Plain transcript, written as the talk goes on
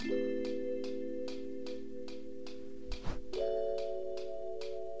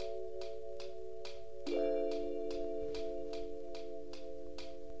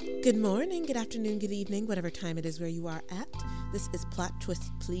Good morning, good afternoon, good evening, whatever time it is where you are at. This is Plot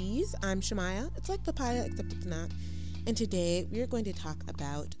Twist Please. I'm Shamaya. It's like papaya, except it's not. And today we are going to talk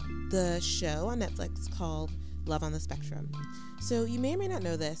about the show on Netflix called Love on the Spectrum. So you may or may not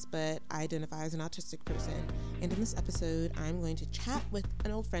know this, but I identify as an autistic person. And in this episode, I'm going to chat with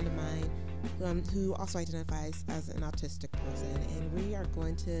an old friend of mine who also identifies as an autistic person. And we are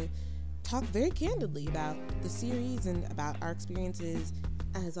going to talk very candidly about the series and about our experiences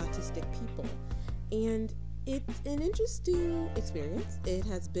as autistic people. And it's an interesting experience. It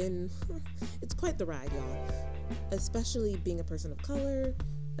has been, it's quite the ride, y'all. Especially being a person of color,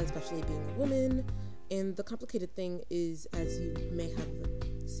 especially being a woman. And the complicated thing is, as you may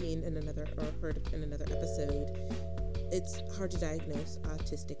have seen in another, or heard in another episode, it's hard to diagnose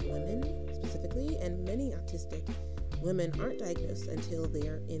autistic women specifically, and many autistic women aren't diagnosed until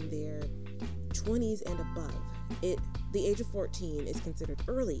they're in their 20s and above. The age of 14 is considered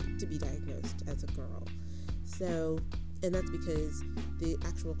early to be diagnosed as a girl. So, and that's because the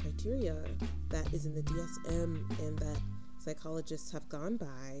actual criteria that is in the DSM and that psychologists have gone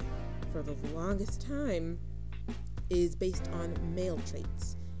by for the longest time is based on male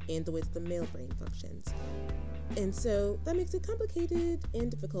traits and the way that the male brain functions. And so that makes it complicated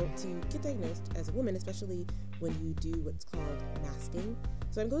and difficult to get diagnosed as a woman, especially when you do what's called masking.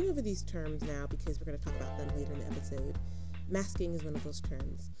 So I'm going over these terms now because we're going to talk about them later in the episode. Masking is one of those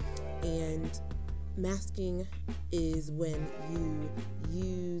terms. And masking is when you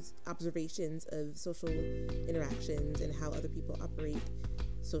use observations of social interactions and how other people operate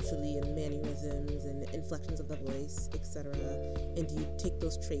socially, and mannerisms and inflections of the voice, etc. And you take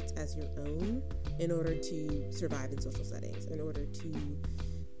those traits as your own in order to survive in social settings, in order to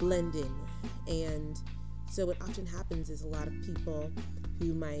blend in. And so what often happens is a lot of people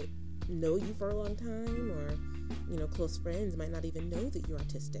who might know you for a long time, or close friends, might not even know that you're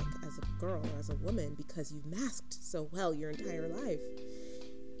autistic as a girl or as a woman because you've masked so well your entire life.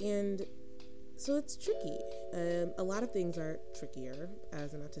 And so it's tricky. A lot of things are trickier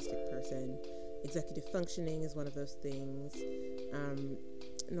as an autistic person. Executive functioning is one of those things.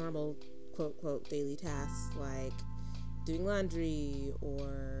 Normal, quote, quote, daily tasks like doing laundry,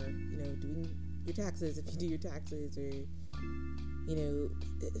 or, doing your taxes if you do your taxes, or,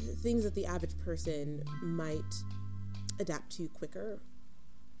 things that the average person might adapt to quicker.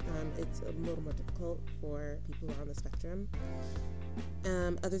 It's a little more difficult for people who are on the spectrum.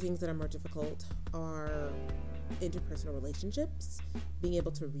 Other things that are more difficult are interpersonal relationships, being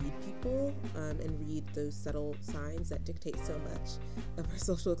able to read people and read those subtle signs that dictate so much of our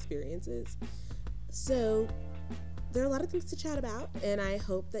social experiences. So there are a lot of things to chat about, and I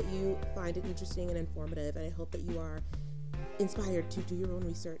hope that you find it interesting and informative, and I hope that you are inspired to do your own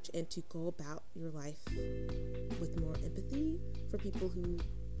research and to go about your life with more empathy for people who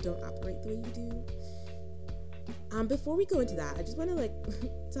don't operate the way you do. Before we go into that, I just want to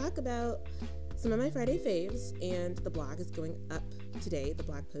talk about some of my Friday faves, and the blog is going up today, the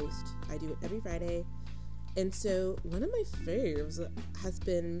blog post. I do it every Friday. And so one of my faves has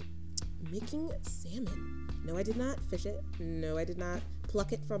been making salmon. No, I did not fish it. No, I did not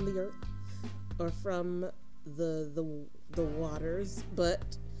pluck it from the earth or from the waters,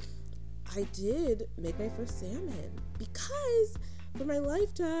 but I did make my first salmon because for my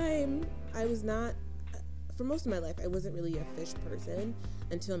lifetime, for most of my life, I wasn't really a fish person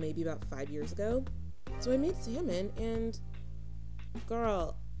until maybe about 5 years ago. So I made salmon, and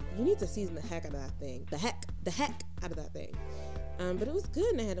girl, you need to season the heck out of that thing. The heck out of that thing. But it was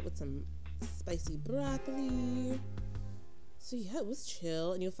good, and I had it with some spicy broccoli. So yeah, it was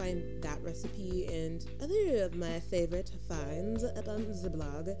chill, and you'll find that recipe and other of my favorite finds up on the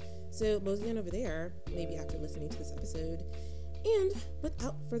blog. So mosey on over there, maybe after listening to this episode. And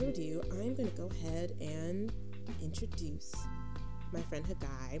without further ado, I'm going to go ahead and introduce my friend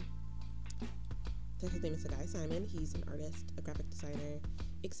Hagai. His name is Hagai Simon. He's an artist, a graphic designer,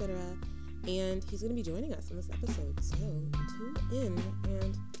 etc. And he's going to be joining us in this episode. So tune in,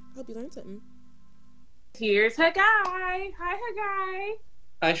 and I hope you learned something. Here's Hagai. Hi, Hagai.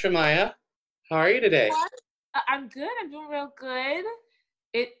 Hi, Shamaya. How are you today? I'm good. I'm doing real good.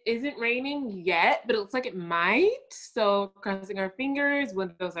 It isn't raining yet, but it looks like it might. So crossing our fingers,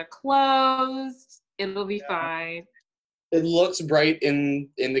 windows are closed. It'll be fine. It looks bright in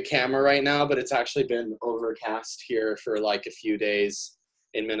the camera right now, but it's actually been overcast here for like a few days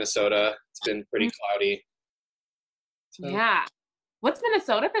in Minnesota. It's been pretty cloudy. So. Yeah. What's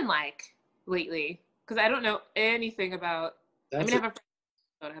Minnesota been like lately? Because I don't know anything about, I have a friend in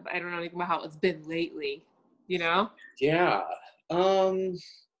Minnesota, but I don't know anything about how it's been lately, Yeah.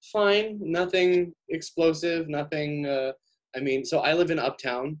 Fine. Nothing explosive. Nothing. So I live in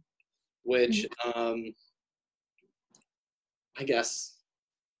Uptown, which I guess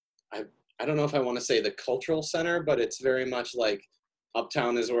I don't know if I want to say the cultural center, but it's very much like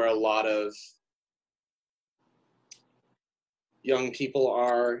Uptown is where a lot of young people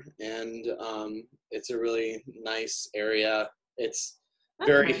are, and it's a really nice area. It's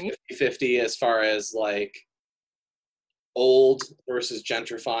very nice. 50-50 as far as like old versus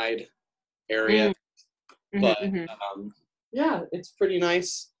gentrified area. But yeah, it's pretty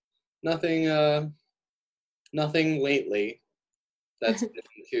nice. Nothing lately that's been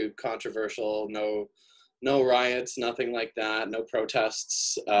too controversial. No riots, nothing like that. No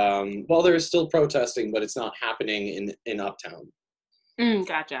protests. Well, there's still protesting, but it's not happening in Uptown.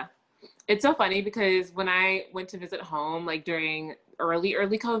 Gotcha. It's so funny because when I went to visit home, like during early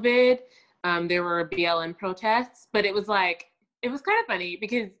COVID, there were BLM protests, but it was kind of funny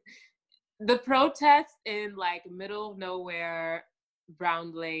because the protests in like middle of nowhere,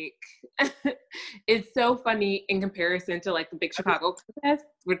 Brown Lake, is so funny in comparison to like the big Chicago protests,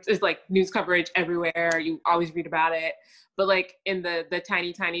 which is like news coverage everywhere. You always read about it. But like in the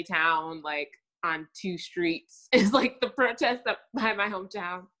tiny town, like on 2 streets is like the protest up by my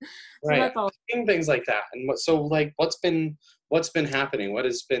hometown. So right. that's all. Things like that. And what's been happening? What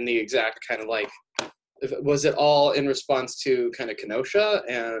has been the exact kind of like, was it all in response to kind of Kenosha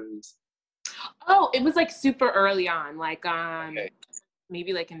and? Oh, it was like super early on, like Okay.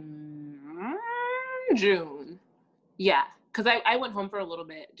 maybe like in June. Yeah, because I went home for a little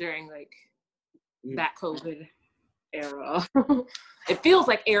bit during like that COVID era. It feels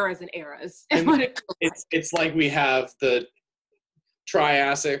like eras and eras. It's like we have the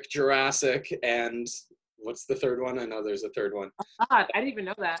Triassic, Jurassic, and what's the third one? I know there's a third one. God, I didn't even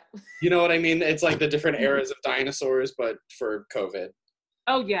know that. You know what I mean? It's like the different eras of dinosaurs, but for COVID.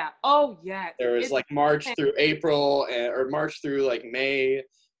 Oh yeah. There was like March through April, or March through like May,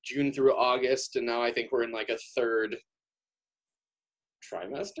 June through August, and now I think we're in like a third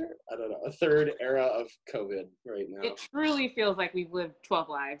trimester? I don't know, a third era of COVID right now. It truly feels like we've lived 12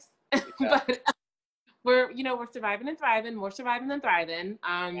 lives. Yeah. But we're surviving and thriving, more surviving than thriving.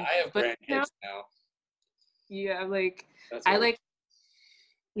 I have grandkids now. Yeah,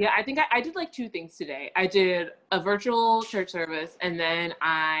 I think I did like 2 things today. I did a virtual church service, and then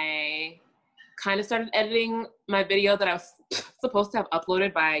I kind of started editing my video that I was supposed to have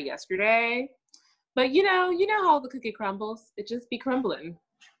uploaded by yesterday. But you know how the cookie crumbles. It just be crumbling.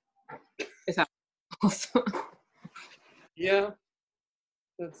 It's how it crumbles. Yeah.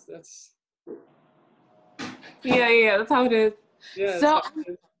 That's Yeah, that's how it is. Yeah. So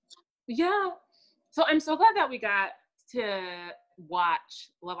yeah. So I'm so glad that we got to watch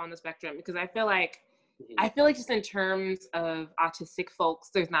Love on the Spectrum, because I feel like just in terms of autistic folks,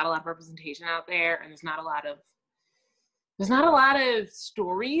 there's not a lot of representation out there, and there's not a lot of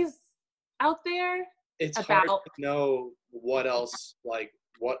stories out there. It's hard to know what else, like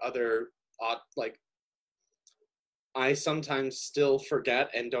what other like I sometimes still forget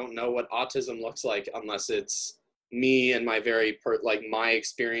and don't know what autism looks like unless it's me and my my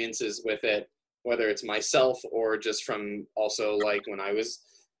experiences with it, whether it's myself or just from also like when I was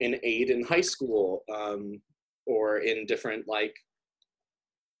in aid in high school, or in different like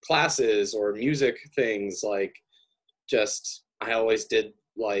classes or music things. Like just I always did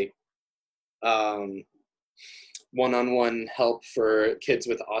like one-on-one help for kids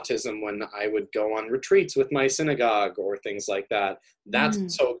with autism when I would go on retreats with my synagogue or things like that.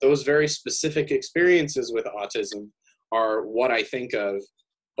 So those very specific experiences with autism are what I think of,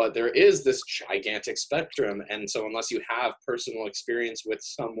 but there is this gigantic spectrum. And so unless you have personal experience with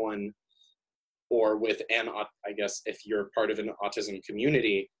someone, or with I guess if you're part of an autism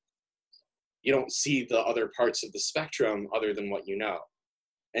community, you don't see the other parts of the spectrum other than what you know.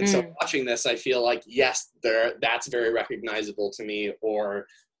 And so watching this, I feel like, yes, that's very recognizable to me, or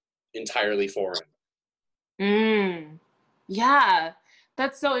entirely foreign. Yeah,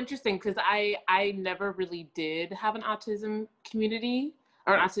 that's so interesting, because I never really did have an autism community,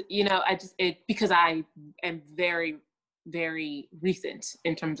 or because I am very, very recent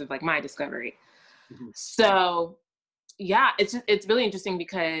in terms of like my discovery. So yeah, it's really interesting,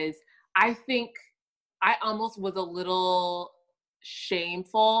 because I think I almost was a little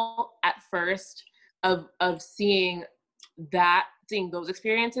shameful at first of seeing those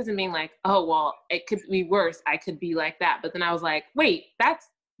experiences and being like, oh well, it could be worse, I could be like that. But then I was like, wait, that's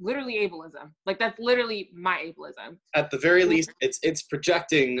literally ableism. Like that's literally my ableism. At the very least, it's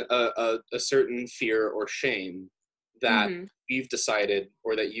projecting a certain fear or shame that we've decided,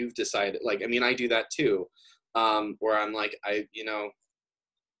 or that you've decided. Like, I mean, I do that too, where I'm like, I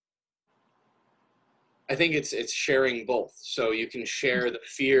I think it's sharing both. So you can share the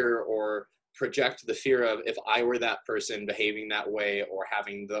fear or project the fear of, if I were that person behaving that way or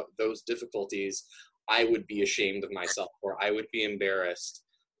having those difficulties, I would be ashamed of myself, or I would be embarrassed.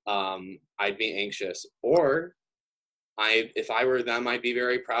 I'd be anxious. Or if I were them, I'd be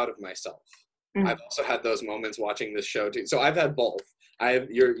very proud of myself. Mm. I've also had those moments watching this show too. So I've had both.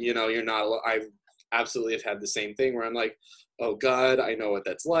 You're not. I absolutely have had the same thing where I'm like, oh God, I know what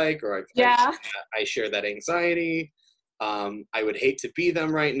that's like, or I share that anxiety. I would hate to be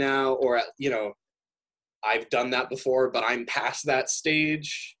them right now, or I've done that before, but I'm past that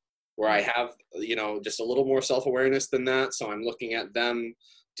stage where I have just a little more self-awareness than that. So I'm looking at them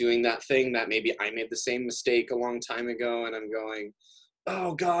doing that thing that maybe I made the same mistake a long time ago, and I'm going,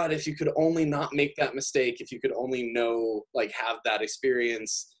 oh God, if you could only not make that mistake, if you could only know, like, have that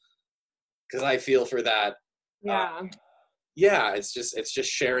experience, because I feel for that. It's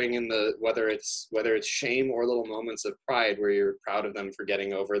just sharing in the, whether it's shame or little moments of pride where you're proud of them for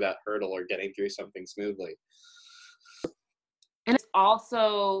getting over that hurdle or getting through something smoothly. And it's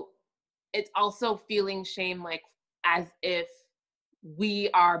also feeling shame, like, as if we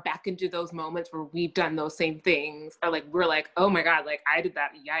are back into those moments where we've done those same things, or like we're like, oh my God, like I did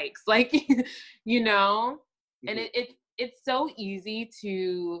that, yikes, like Mm-hmm. And it's so easy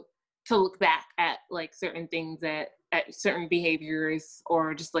to look back at like certain things, at certain behaviors,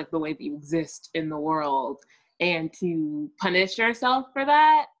 or just like the way that you exist in the world, and to punish yourself for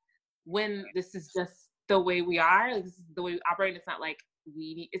that, when this is just the way we are, like, this is the way we operate. It's not like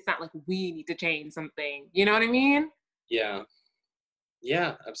we need to change something, you know what I mean?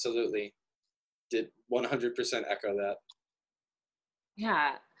 Yeah, absolutely. Did 100% echo that.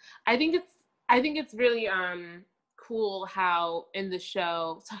 Yeah, I think it's really cool how in the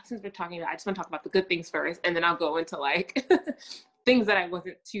show, so since we're talking about, I just want to talk about the good things first, and then I'll go into like things that I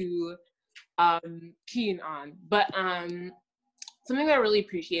wasn't too keen on. But something that I really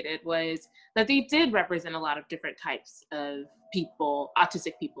appreciated was that they did represent a lot of different types of people,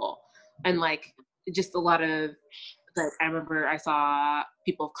 autistic people, and like just a lot of, like, I remember I saw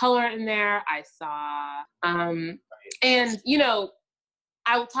people of color in there. I saw, and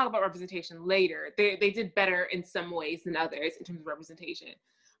I will talk about representation later. They did better in some ways than others in terms of representation.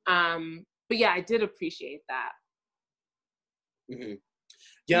 But yeah, I did appreciate that. Mm-hmm.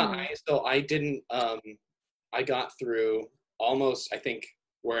 Yeah, mm-hmm. I got through almost, I think,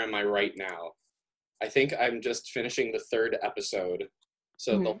 where am I right now? I think I'm just finishing the 3rd episode.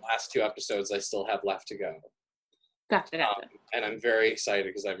 So mm-hmm. The last 2 episodes I still have left to go. Gotcha. And I'm very excited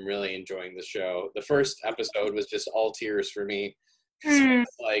because I'm really enjoying the show. The first episode was just all tears for me. So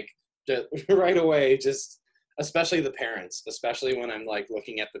like, just right away, just, especially the parents, especially when I'm like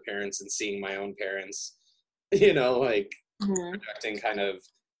looking at the parents and seeing my own parents, like mm-hmm. projecting kind of,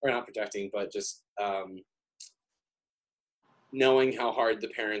 or not projecting, but just knowing how hard the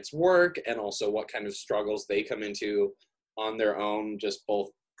parents work, and also what kind of struggles they come into on their own, just both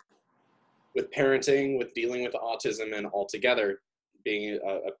with parenting, with dealing with autism, and altogether being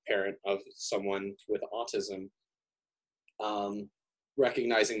a parent of someone with autism.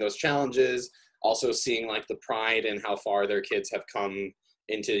 Recognizing those challenges, also seeing like the pride and how far their kids have come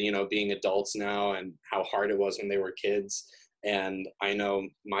into, being adults now, and how hard it was when they were kids. And I know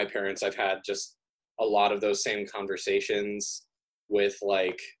my parents, I've had just a lot of those same conversations with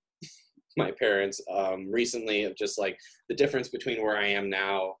like my parents recently, of just like the difference between where I am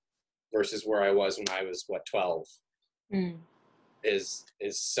now versus where I was when I was 12 is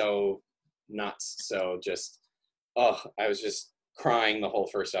so nuts. So just, I was just crying the whole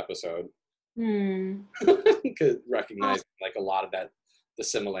first episode. Could recognize like a lot of that, the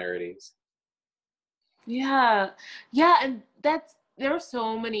similarities. Yeah, and there were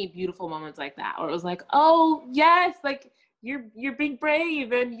so many beautiful moments like that where it was like, oh yes, like you're being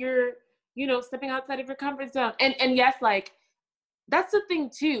brave, and you're stepping outside of your comfort zone, and yes, like that's the thing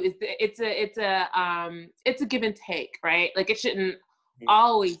too, is it's a give and take, right? Like it shouldn't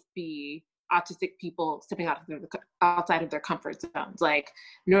always be autistic people stepping outside of their comfort zones. Like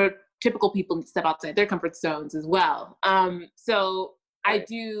neurotypical people need to step outside their comfort zones as well. So right. I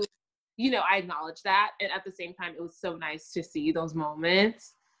do, I acknowledge that, and at the same time, it was so nice to see those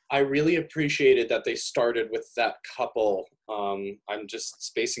moments. I really appreciated that they started with that couple. I'm just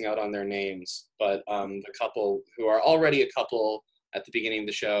spacing out on their names, but the couple who are already a couple at the beginning of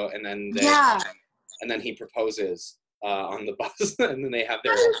the show, and then and then he proposes on the bus, and then they have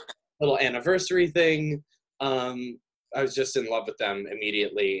their little anniversary thing. I was just in love with them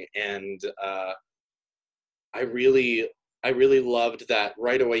immediately, and I really loved that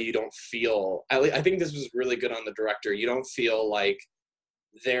right away. You don't feel, I think this was really good on the director. You don't feel like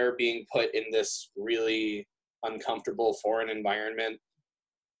they're being put in this really uncomfortable foreign environment,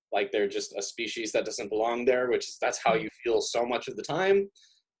 like they're just a species that doesn't belong there, that's how you feel so much of the time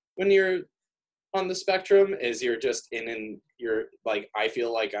when you're on the spectrum, is you're just you're like, I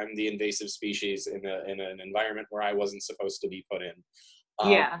feel like I'm the invasive species in an environment where I wasn't supposed to be put in,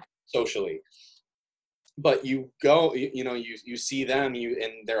 socially. But you go, you see them,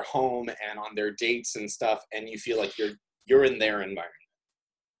 in their home and on their dates and stuff, and you feel like you're in their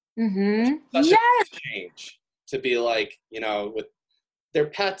environment. Such a change to be like, with their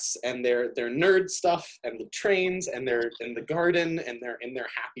pets and their nerd stuff and the trains, and they're in the garden and they're in their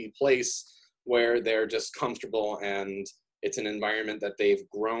happy place where they're just comfortable, and it's an environment that they've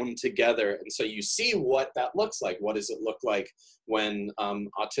grown together. And so you see what that looks like. What does it look like when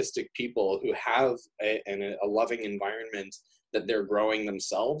autistic people who have a loving environment that they're growing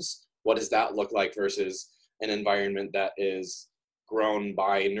themselves, what does that look like versus an environment that is grown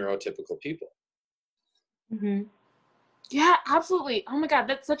by neurotypical people? Yeah, absolutely. Oh my God,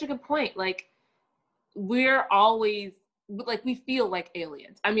 that's such a good point. Like, we're always, like, we feel like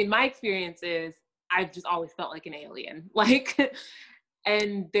aliens. I mean, my experience is I've just always felt like an alien. Like,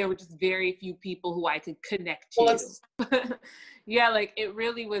 and there were just very few people who I could connect to. Well, yeah, like, it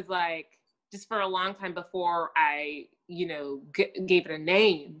really was like, just for a long time before I, gave it a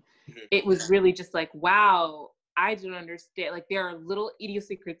name, it was really just like, wow, I don't understand. Like, there are little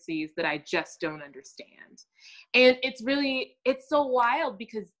idiosyncrasies that I just don't understand. And it's so wild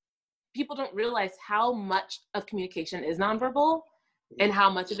because people don't realize how much of communication is nonverbal and how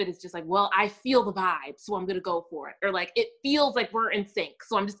much of it is just like, well, I feel the vibe, so I'm going to go for it. Or like, it feels like we're in sync,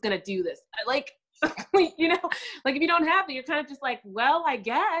 so I'm just going to do this. Like, like, if you don't have it, you're kind of just like, well, I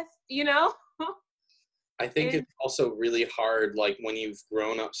guess, I think it's also really hard, like, when you've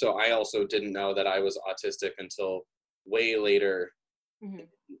grown up. So I also didn't know that I was autistic until way later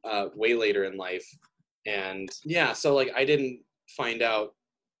in life. And yeah, so like, I didn't find out,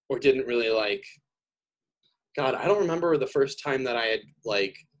 or didn't really like, God, I don't remember the first time that I had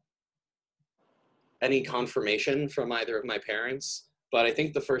like any confirmation from either of my parents. But I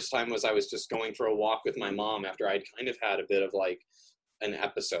think the first time was I was just going for a walk with my mom after I'd kind of had a bit of like an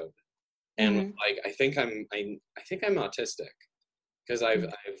episode. And like, I think I'm autistic, because I've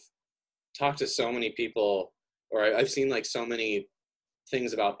talked to so many people, or I've seen like so many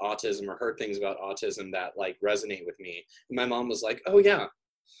things about autism or heard things about autism that like resonate with me. And my mom was like, oh yeah.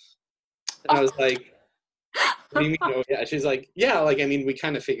 And I was like, what do you mean? Oh yeah. She's like, yeah, like, I mean, we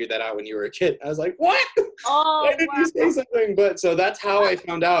kind of figured that out when you were a kid. I was like, what? Oh, why did you say something? But so that's how I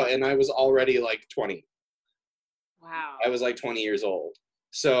found out. And I was already like 20. Wow. I was like 20 years old.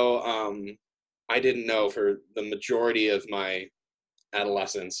 So I didn't know for the majority of my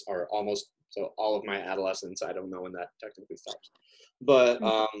adolescence, or almost, so all of my adolescence. I don't know when that technically stops. But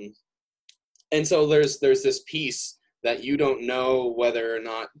and so there's this piece that you don't know whether or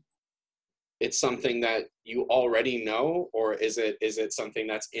not it's something that you already know, or is it something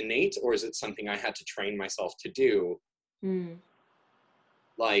that's innate, or is it something I had to train myself to do?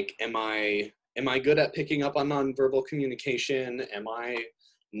 Like, am I good at picking up on nonverbal communication? Am I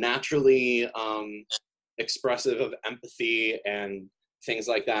naturally expressive of empathy and things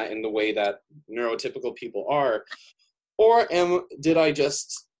like that in the way that neurotypical people are? Or did I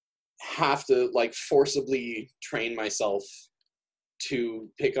just have to like forcibly train myself to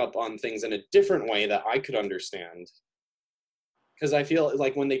pick up on things in a different way that I could understand? Because I feel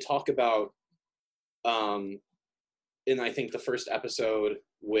like when they talk about, in I think the first episode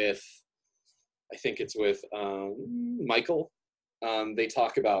with, I think it's with Michael, they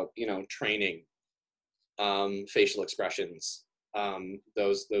talk about, training facial expressions,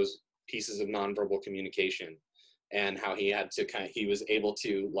 those pieces of nonverbal communication, and how he was able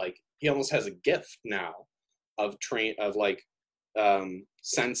to, like, he almost has a gift now of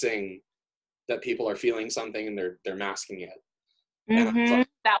sensing that people are feeling something and they're masking it. And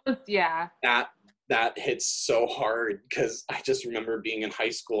that hits so hard, because I just remember being in high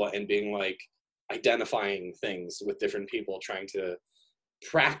school and being like identifying things with different people, trying to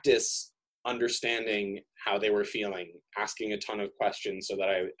practice understanding how they were feeling, asking a ton of questions so that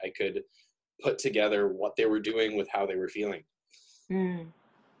I could put together what they were doing with how they were feeling. And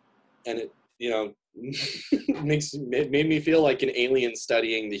it, made me feel like an alien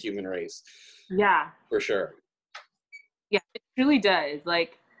studying the human race. Yeah, for sure. Yeah, it truly does.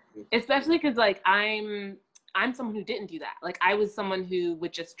 Like, especially because like I'm someone who didn't do that. Like, I was someone who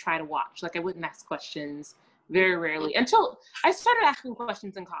would just try to watch. Like, I wouldn't ask questions very rarely, until I started asking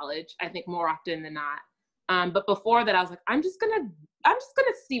questions in college, I think, more often than not. But before that, I was like, I'm just gonna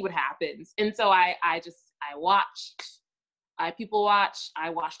see what happens. And so I watched I people watch. I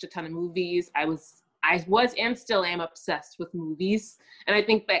watched a ton of movies. I was and still am obsessed with movies. And I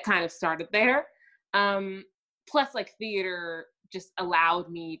think that kind of started there. Plus, like, theater just allowed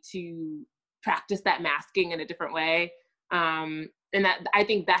me to practice that masking in a different way. And that, I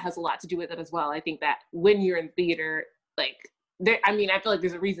think that has a lot to do with it as well. I think that when you're in theater, like, I feel like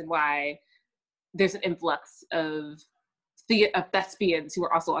there's a reason why there's an influx of thespians who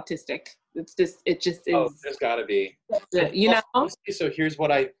are also autistic. It just is. Oh, there's gotta be. You know? So here's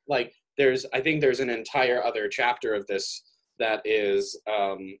what I like. I think there's an entire other chapter of this that is,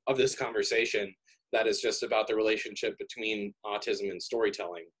 of this conversation that is just about the relationship between autism and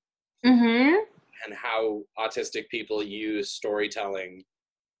storytelling. Mm-hmm. And how autistic people use storytelling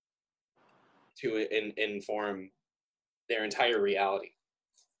to inform their entire reality.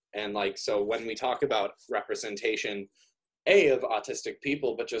 And like, so when we talk about representation, of autistic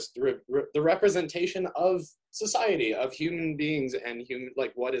people, but just the representation of society, of human beings, and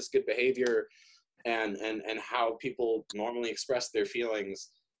like, what is good behavior, and how people normally express their feelings,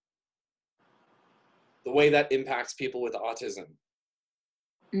 the way that impacts people with autism.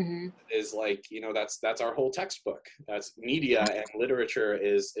 Mm-hmm. Is like, that's our whole textbook. That's media and literature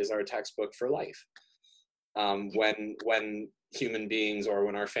is our textbook for life. When human beings, or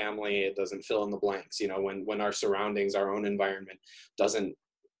when our family, it doesn't fill in the blanks, when our surroundings, our own environment doesn't,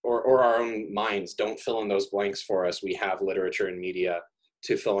 or our own minds don't fill in those blanks for us, we have literature and media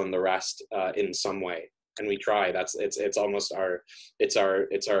to fill in the rest in some way, and we try. It's almost our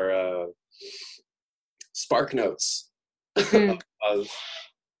spark notes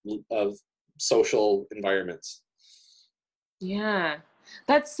of social environments. Yeah,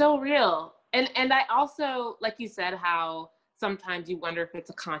 that's so real. And I also, like you said, how sometimes you wonder if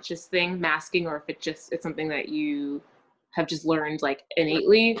it's a conscious thing, masking, or if it's something that you have just learned, like,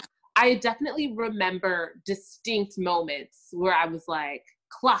 innately. I definitely remember distinct moments where I was like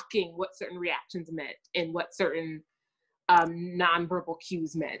clocking what certain reactions meant and what certain nonverbal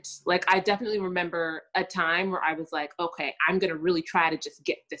cues meant. Like, I definitely remember a time where I was like, okay, I'm gonna really try to just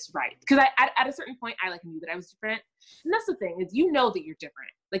get this right, because at a certain point I like knew that I was different. And that's the thing, is you know that you're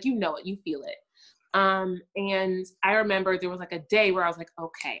different, like, you know it, you feel it. And I remember there was like a day where I was like,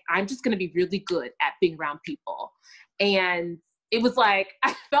 okay, I'm just gonna be really good at being around people. And it was like,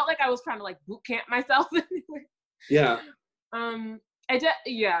 I felt like I was trying to like boot camp myself. Yeah.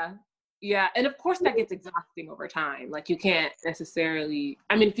 Yeah. And of course that gets exhausting over time. Like, you can't necessarily,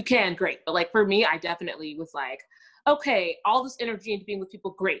 if you can, great. But like, for me, I definitely was like, okay, all this energy into being with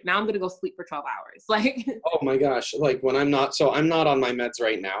people, great. Now I'm going to go sleep for 12 hours. Like, oh my gosh. Like, when I'm not on my meds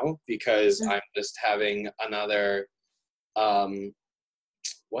right now, because I'm just having another,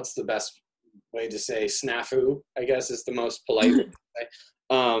 what's the best way to say, snafu, I guess is the most polite way to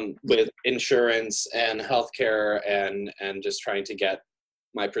say, with insurance and healthcare, and just trying to get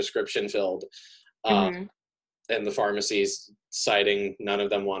my prescription filled, and the pharmacies citing none of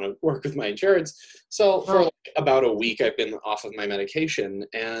them want to work with my insurance. So for like about a week, I've been off of my medication,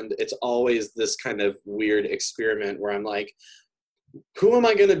 and it's always this kind of weird experiment where I'm like, who am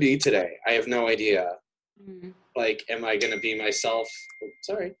I going to be today? I have no idea. Like, am I going to be myself?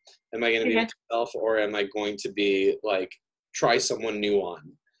 Am I going to be myself, or am I going to be like, try someone new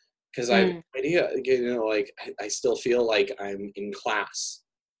on? Because I have no idea, like, I still feel like I'm in class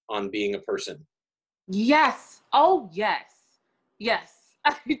on being a person. Yes. Oh, yes. Yes.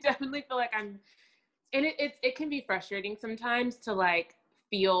 I definitely feel like I'm, and it can be frustrating sometimes to like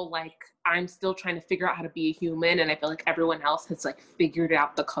feel like I'm still trying to figure out how to be a human, and I feel like everyone else has like figured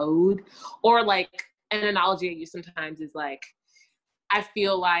out the code. Or like, an analogy I use sometimes is like, I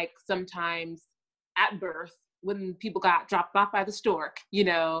feel like sometimes at birth, when people got dropped off by the stork,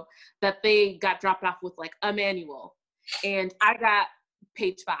 that they got dropped off with like a manual, and I got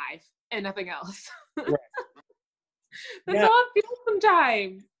page 5 and nothing else. Right. That's how it feels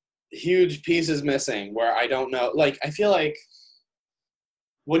sometimes. Huge pieces missing, where I don't know. Like, I feel like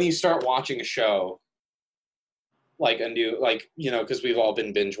when you start watching a show, like a new, like, because we've all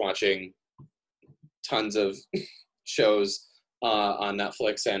been binge watching tons of shows on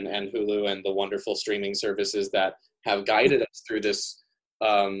Netflix and Hulu and the wonderful streaming services that have guided us through this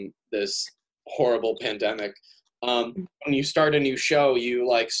this horrible pandemic. When you start a new show, you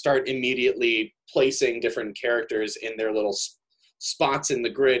like start immediately placing different characters in their little spots in the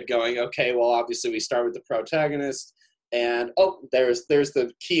grid, going, okay, well, obviously we start with the protagonist, and there's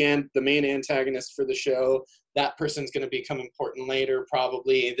the main antagonist for the show. That person's going to become important later,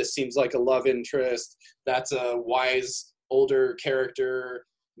 probably. This seems like a love interest. That's a wise older character,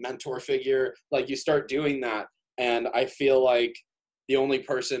 mentor figure. Like, you start doing that, and I feel like the only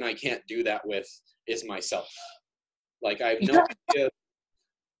person I can't do that with is myself. Like, I have no idea.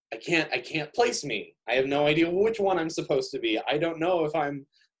 I can't place me. I have no idea which one I'm supposed to be. I don't know if I'm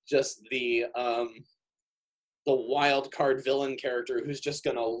just the wild card villain character who's just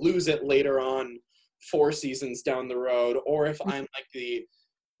gonna lose it later on 4 seasons down the road, or if I'm like the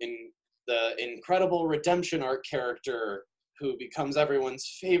incredible redemption arc character who becomes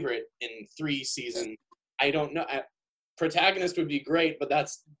everyone's favorite in 3 seasons. I don't know. Protagonist would be great, but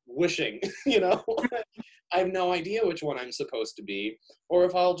that's wishing, you know? I have no idea which one I'm supposed to be, or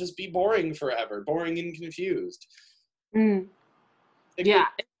if I'll just be boring forever, boring and confused. I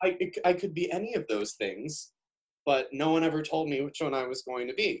could be any of those things, but no one ever told me which one I was going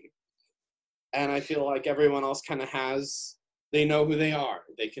to be. And I feel like everyone else kind of they know who they are.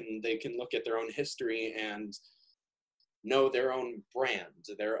 They can look at their own history and know their own brand,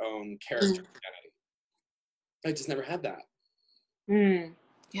 their own character identity. I just never had that.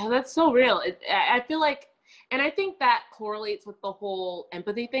 Yeah, that's so real. I feel like, and I think that correlates with the whole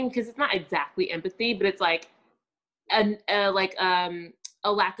empathy thing, because it's not exactly empathy, but it's like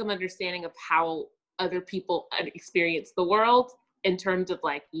a lack of understanding of how other people experience the world in terms of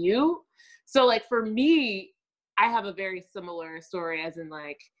like you. So like for me, I have a very similar story, as in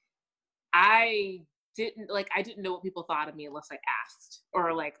like I didn't know what people thought of me unless I asked,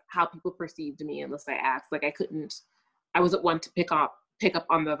 or like how people perceived me unless I asked. Like I wasn't one to pick up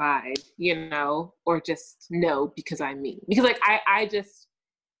on the vibe, you know, or just know because I'm me. Because like I just,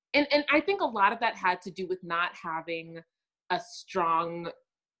 and I think a lot of that had to do with not having a strong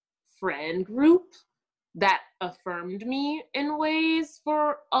friend group that affirmed me in ways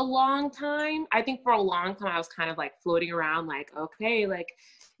for a long time. I think for a long time I was kind of like floating around like, okay, like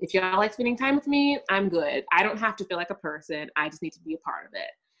if y'all like spending time with me, I'm good. I don't have to feel like a person. I just need to be a part of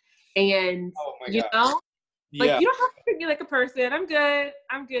it. And you know, like you don't have to treat me like a person. I'm good.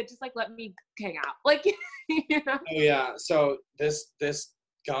 Just like let me hang out. Like, you know. Oh yeah. So this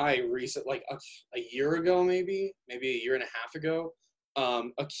guy recent, like a year ago, maybe a year and a half ago,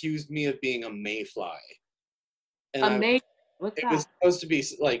 accused me of being a mayfly. And it was supposed to be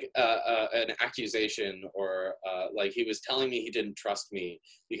like an accusation, or like he was telling me he didn't trust me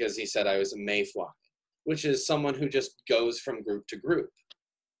because he said I was a mayfly, which is someone who just goes from group to group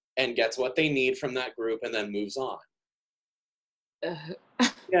and gets what they need from that group and then moves on.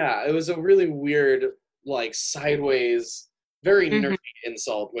 Yeah, it was a really weird, like sideways, very nerdy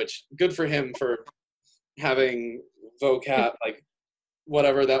insult, which good for him for having vocab, like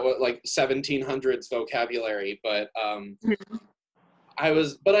whatever that was, like 1700s vocabulary, but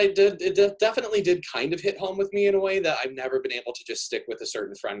it definitely did kind of hit home with me in a way that I've never been able to just stick with a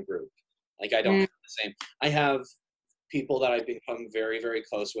certain friend group. Like I don't have the same. I have people that I've become very, very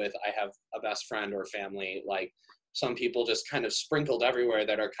close with. I have a best friend or family. Like some people just kind of sprinkled everywhere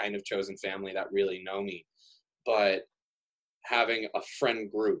that are kind of chosen family that really know me. But having a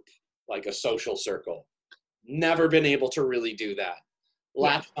friend group, like a social circle, never been able to really do that.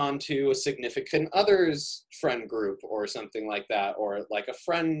 Latched onto a significant other's friend group or something like that, or like a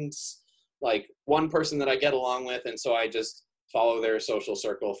friend's, like one person that I get along with, and so I just follow their social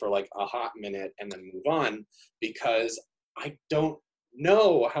circle for like a hot minute and then move on, because I don't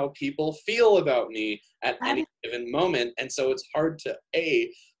know how people feel about me at any given moment, and so it's hard to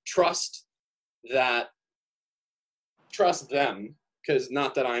trust them, because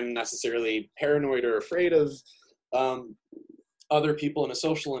not that I'm necessarily paranoid or afraid of other people in a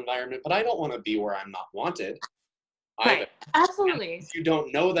social environment, but I don't want to be where I'm not wanted. Right. Absolutely. You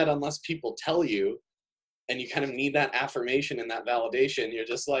don't know that unless people tell you, and you kind of need that affirmation and that validation. You're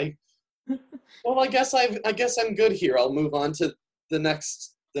just like, well, I guess I'm good here. I'll move on to the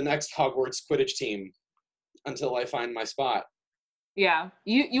next Hogwarts Quidditch team until I find my spot. Yeah,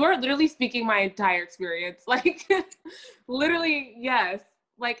 you are literally speaking my entire experience. Like, literally, yes.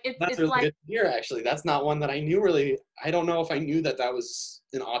 Like That's really like, good to hear, actually. That's not one that I knew really. I don't know if I knew that was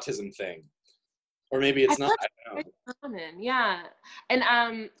an autism thing, or maybe it's not. I don't know. It's common, yeah.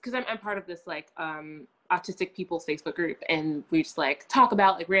 And because I'm part of this like autistic people's Facebook group, and we just like talk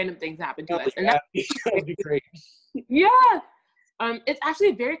about like random things that happen to us. And that would be great. Yeah. It's actually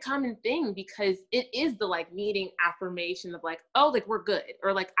a very common thing, because it is the like needing affirmation of like, oh, like we're good,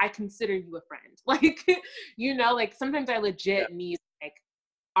 or like I consider you a friend. Like, you know, like sometimes I legit need like,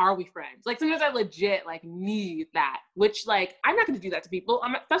 are we friends? Like sometimes I legit like need that, which like I'm not going to do that to people,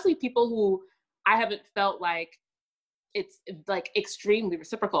 especially people who I haven't felt like it's like extremely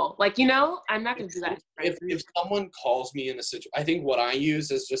reciprocal. Like, you know, I'm not going to do that. If someone calls me in a situation, I think what I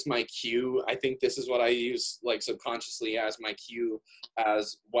use is just my cue. I think this is what I use like subconsciously as my cue,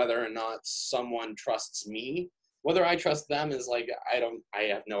 as whether or not someone trusts me. Whether I trust them is like, I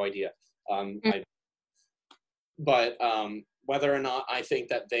have no idea. but whether or not I think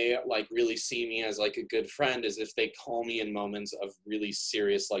that they like really see me as like a good friend is if they call me in moments of really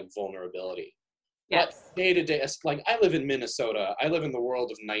serious like vulnerability. Yes. But day to day, like I live in Minnesota, I live in the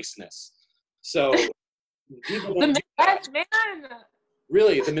world of niceness, so people don't do that. Man.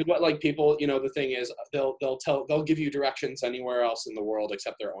 Really, like people, you know, the thing is they'll give you directions anywhere else in the world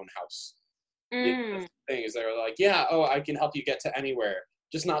except their own house. You know, the thing is they're like, yeah, oh, I can help you get to anywhere,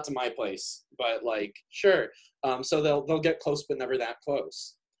 just not to my place, but like, sure. So they'll get close, but never that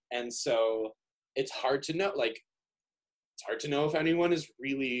close. And so it's hard to know, like, it's hard to know if anyone is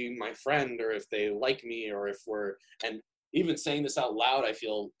really my friend or if they like me or if and even saying this out loud, I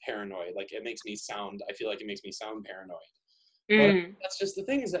feel paranoid. Like I feel like it makes me sound paranoid. But that's just the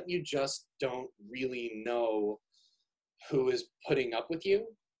thing, is that you just don't really know who is putting up with you.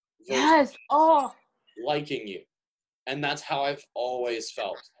 Yes. Oh. Liking you. And that's how I've always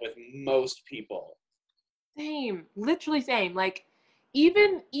felt with most people. Same. Literally same. Like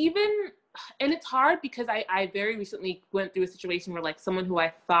even and it's hard because I very recently went through a situation where like someone who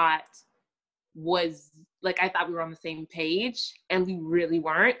I thought was like, I thought we were on the same page and we really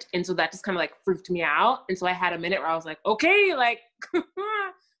weren't. And so that just kind of like freaked me out. And so I had a minute where I was like, okay, like,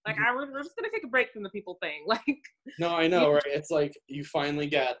 like we're just going to take a break from the people thing. Like, no, I know, right? It's like you finally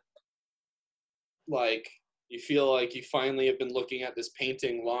get, like, you feel like you finally have been looking at this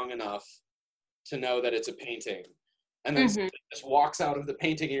painting long enough to know that it's a painting. And then somebody just walks out of the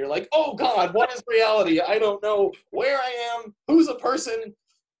painting and you're like, oh God, what is reality? I don't know where I am. Who's a person?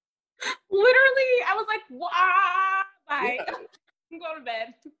 Literally, I was like, wow, bye. Yeah. I'm going to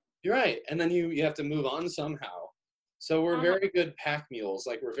bed. You're right. And then you have to move on somehow. So we're very good pack mules.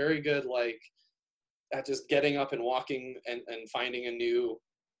 Like we're very good like at just getting up and walking and finding a new,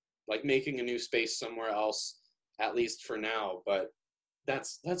 like making a new space somewhere else, at least for now. But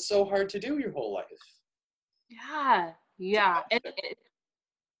that's so hard to do your whole life. Yeah.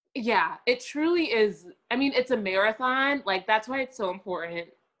 It truly is. I mean, it's a marathon. Like that's why it's so important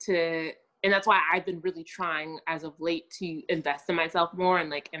and that's why I've been really trying as of late to invest in myself more and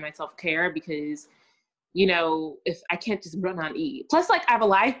like in my self-care, because, you know, if I can't just run on E. Plus, like I have a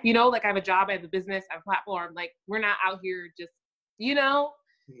life, you know, like I have a job, I have a business, I have a platform. Like we're not out here just, you know.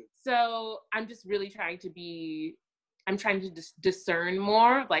 So I'm just really trying to just discern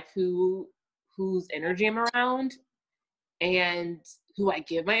more like whose energy I'm around and who I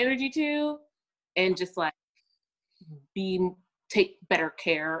give my energy to, and just like take better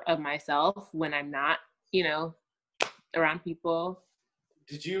care of myself when I'm not, you know, around people.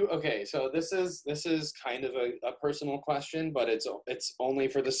 Okay, so this is kind of a personal question, but it's only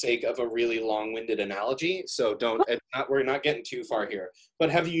for the sake of a really long-winded analogy, so we're not getting too far here. But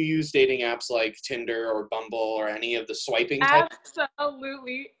have you used dating apps like Tinder or Bumble or any of the swiping type?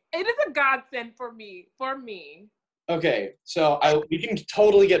 Absolutely. It is a godsend for me. Okay, so we can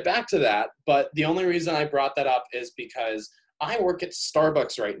totally get back to that, but the only reason I brought that up is because I work at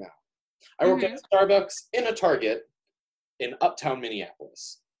Starbucks right now. I work at Starbucks in a Target in Uptown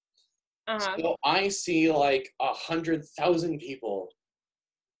Minneapolis. So I see like 100,000 people.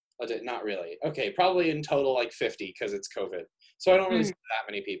 Not really. Okay, probably in total like 50 because it's COVID. So I don't really see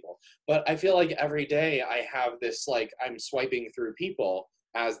that many people. But I feel like every day I have this, like, I'm swiping through people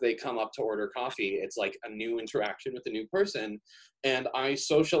as they come up to order coffee. It's like a new interaction with a new person. And I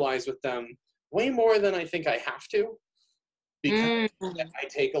socialize with them way more than I think I have to. Because I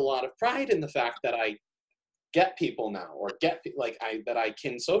take a lot of pride in the fact that I get people now, or that I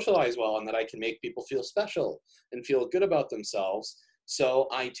can socialize well and that I can make people feel special and feel good about themselves. So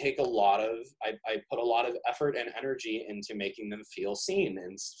I put a lot of effort and energy into making them feel seen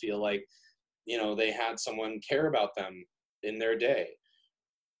and feel like, you know, they had someone care about them in their day.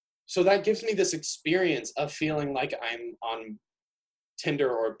 So that gives me this experience of feeling like I'm on Tinder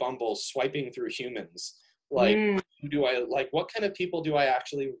or Bumble swiping through humans. Like, what kind of people do I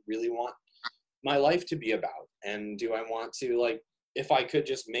actually really want my life to be about? And do I want to, like, if I could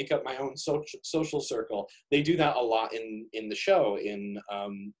just make up my own social circle? They do that a lot in the show, in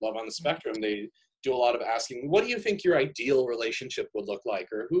Love on the Spectrum. They do a lot of asking, what do you think your ideal relationship would look like?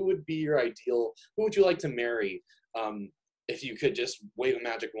 Or who would you like to marry if you could just wave a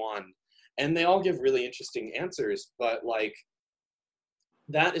magic wand? And they all give really interesting answers, but like,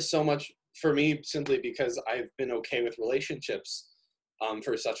 that is so much for me simply because I've been okay with relationships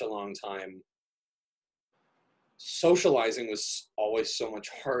for such a long time. Socializing was always so much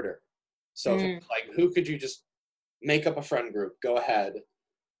harder. So like, who could you just make up a friend group? Go ahead.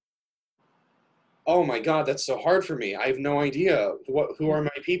 Oh my God, that's so hard for me. I have no idea who are my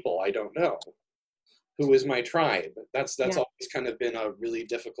people. I don't know. Who is my tribe? That's always kind of been a really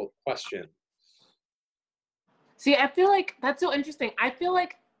difficult question. See, I feel like that's so interesting. I feel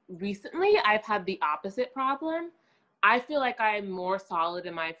like recently I've had the opposite problem. I feel like I'm more solid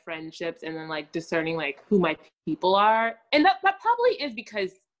in my friendships and then like discerning like who my people are. And that probably is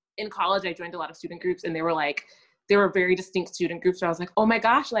because in college I joined a lot of student groups and they were very distinct student groups. So I was like, oh my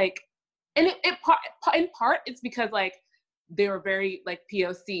gosh, like, and in part it's because like they were very like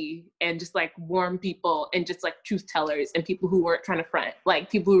POC and just like warm people and just like truth tellers and people who weren't trying to front,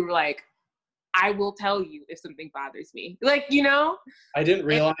 like people who were like, I will tell you if something bothers me. Like, you know? I didn't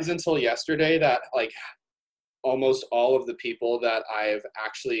realize until yesterday that like almost all of the people that I've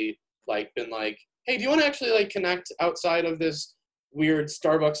actually like been like, hey, do you want to actually like connect outside of this weird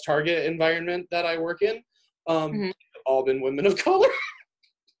Starbucks Target environment that I work in? All been women of color.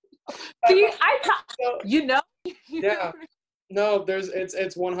 See, you know? Yeah. No,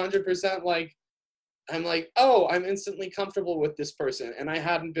 it's 100% like, I'm like, oh, I'm instantly comfortable with this person. And I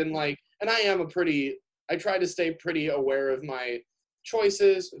hadn't been like, and I try to stay pretty aware of my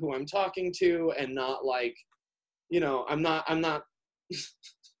choices, who I'm talking to, and not like, you know, I'm not,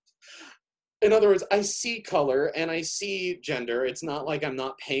 in other words, I see color and I see gender. It's not like I'm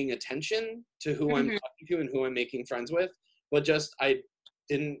not paying attention to who I'm talking to and who I'm making friends with, but just, I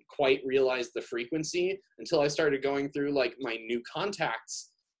didn't quite realize the frequency until I started going through like my new contacts.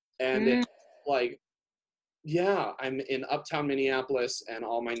 And it's like, yeah, I'm in uptown Minneapolis and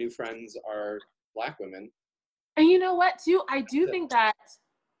all my new friends are Black women. And you know what, too? I do think that,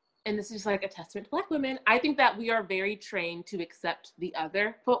 and this is like a testament to Black women, I think that we are very trained to accept the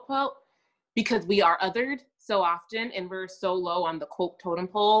other, quote, quote, because we are othered so often and we're so low on the quote totem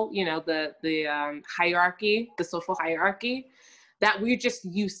pole, you know, the hierarchy, the social hierarchy, that we're just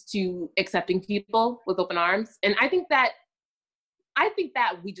used to accepting people with open arms. And I think that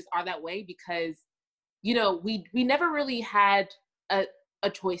we just are that way because, you know, we never really had a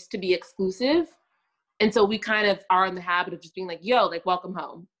choice to be exclusive. And so we kind of are in the habit of just being like, yo, like, welcome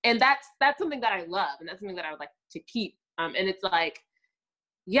home. And that's something that I love. And that's something that I would like to keep. And it's like,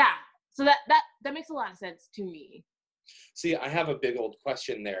 yeah. So that makes a lot of sense to me. See, I have a big old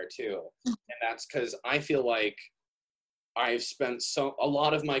question there too. And that's because I feel like I've spent a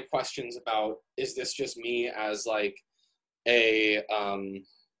lot of my questions about, is this just me as like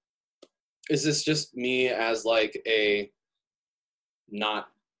is this just me as like not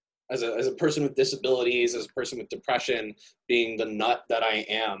as a person with disabilities, as a person with depression, being the nut that I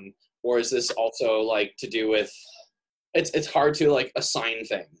am, or is this also like to do with, it's hard to like assign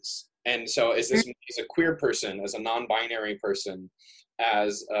things. And so is this me as a queer person, as a non-binary person,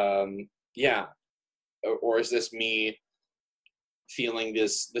 as or is this me feeling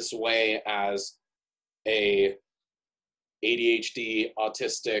this way as a ADHD,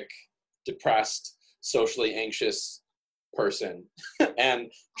 autistic, depressed, socially anxious person?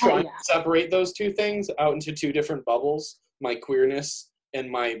 And trying to separate those two things out into two different bubbles, my queerness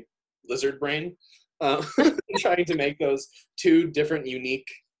and my lizard brain, trying to make those two different unique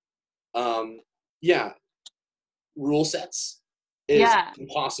rule sets is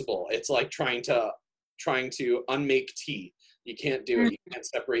impossible. It's like trying to unmake tea. You can't do it. You can't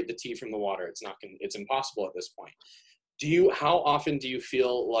separate the tea from the water. It's impossible at this point. How often do you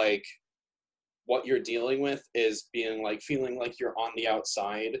feel like what you're dealing with is feeling like you're on the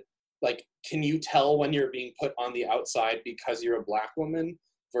outside? Like, can you tell when you're being put on the outside because you're a Black woman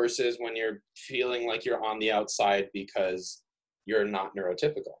versus when you're feeling like you're on the outside because you're not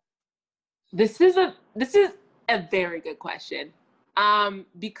neurotypical? This is a very good question.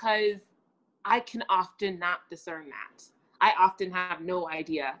 Because I can often not discern that. I often have no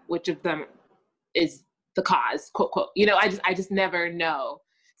idea which of them is the cause, quote, quote. You know, I just never know.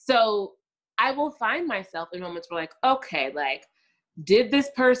 So I will find myself in moments where like, okay, like, did this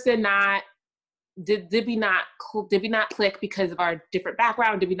person did we not click because of our different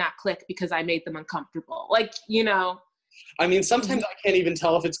background? Did we not click because I made them uncomfortable? Like, you know. I mean, sometimes I can't even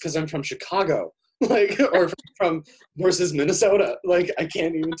tell if it's because I'm from Chicago, like, or from versus Minnesota. Like, I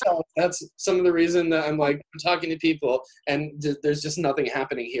can't even tell. That's some of the reason that I'm like, I'm talking to people and there's just nothing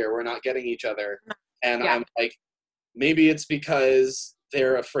happening here. We're not getting each other. And I'm like, maybe it's because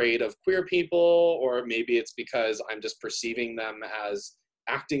they're afraid of queer people, or maybe it's because I'm just perceiving them as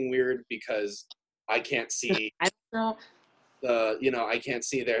acting weird because I can't see. I don't know. I can't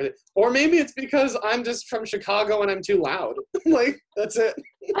see there. Or maybe it's because I'm just from Chicago and I'm too loud. Like, that's it.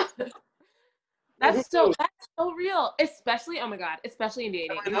 That's so real. Especially, oh my God, especially in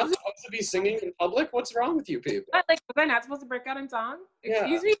dating. Am I not supposed to be singing in public? What's wrong with you people? Like, was I not supposed to break out in song?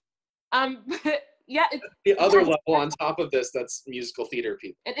 Excuse me? But yeah. It's the other level on top of this, that's musical theater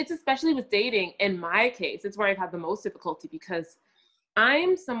people. And it's especially with dating. In my case, it's where I've had the most difficulty because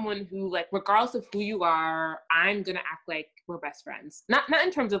I'm someone who, like, regardless of who you are, I'm gonna act like we're best friends. Not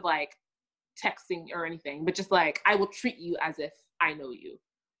in terms of like texting or anything, but just like I will treat you as if I know you,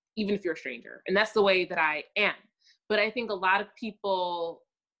 even if you're a stranger. And that's the way that I am. But I think a lot of people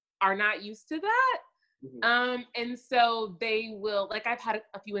are not used to that. And so they will, like, I've had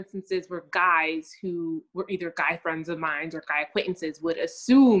a few instances where guys who were either guy friends of mine or guy acquaintances would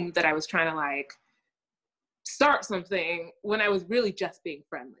assume that I was trying to like start something when I was really just being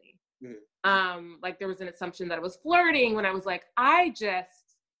friendly. Like there was an assumption that I was flirting when I was like, I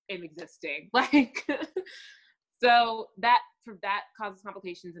just am existing. Like, so that causes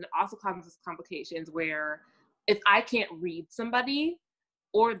complications, and it also causes complications where if I can't read somebody,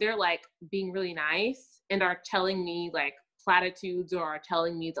 or they're like being really nice and are telling me like platitudes, or are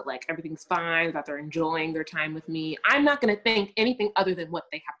telling me that like everything's fine, that they're enjoying their time with me, I'm not going to think anything other than what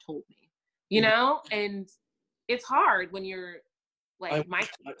they have told me, you know? And it's hard when you're like, I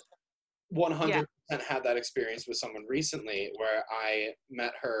 100% had that experience with someone recently where I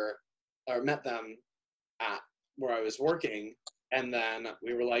met them at where I was working, and then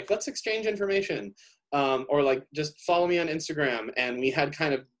we were like, let's exchange information. Or like, just follow me on Instagram. And we had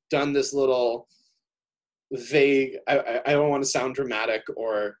kind of done this little vague, I don't want to sound dramatic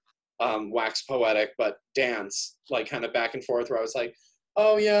or wax poetic, but dance, like kind of back and forth, where I was like,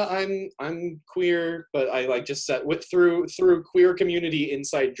 oh yeah, I'm queer, but I like just said through queer community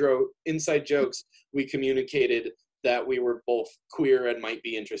inside jokes, we communicated that we were both queer and might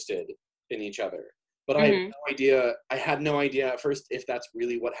be interested in each other. But I had no idea at first if that's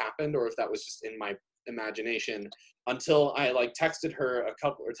really what happened or if that was just in my imagination, until I like texted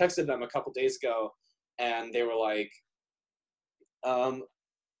them a couple days ago, and they were like, oh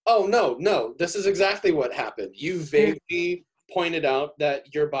no, this is exactly what happened. You vaguely pointed out that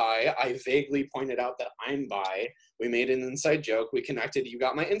you're bi. I vaguely pointed out that I'm bi. We made an inside joke. We connected. You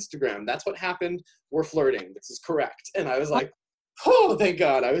got my Instagram. That's what happened. We're flirting. This is correct. And I was like, oh, thank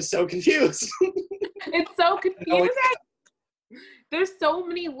God. I was so confused. It's so confusing. There's so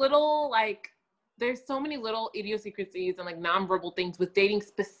many little idiosyncrasies and like nonverbal things with dating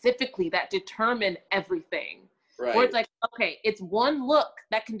specifically that determine everything. Right. Where it's like, okay, it's one look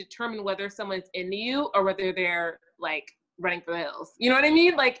that can determine whether someone's into you or whether they're like running for the hills. You know what I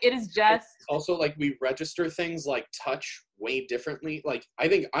mean? Like, it is just... It's also, like, we register things like touch way differently. Like, I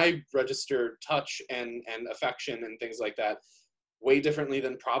think I register touch and affection and things like that way differently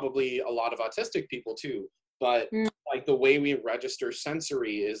than probably a lot of autistic people too. But like the way we register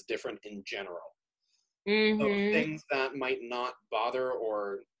sensory is different in general. So things that might not bother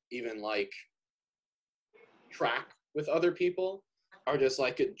or even like track with other people are just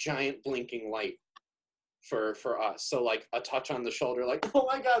like a giant blinking light for us. So like a touch on the shoulder, like, oh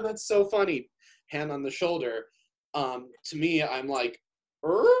my God, that's so funny. Hand on the shoulder. To me, I'm like,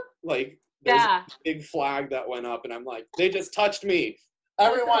 like there's a big flag that went up, and I'm like, they just touched me.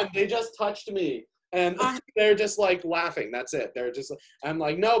 Everyone, they just touched me. And they're just like laughing. That's it. They're just, I'm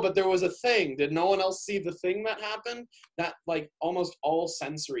like, no, but there was a thing. Did no one else see the thing that happened? That like almost all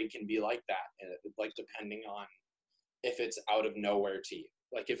sensory can be like that. Like depending on if it's out of nowhere to you.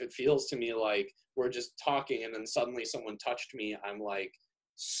 Like if it feels to me like we're just talking and then suddenly someone touched me, I'm like,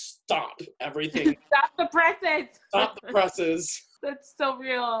 stop everything. Stop the presses. Stop the presses. That's so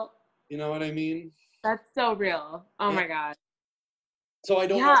real. You know what I mean? That's so real. Oh my God. So I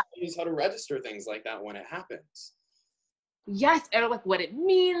don't know how to register things like that when it happens. Yes, or like what it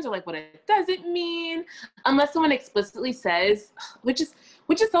means, or like what it doesn't mean, unless someone explicitly says, which is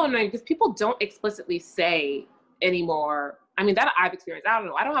so annoying because people don't explicitly say anymore. I mean, that I've experienced. I don't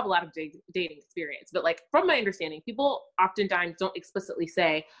know. I don't have a lot of dating experience, but like from my understanding, people oftentimes don't explicitly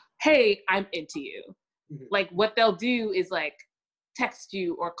say, "Hey, I'm into you." Mm-hmm. Like what they'll do is like text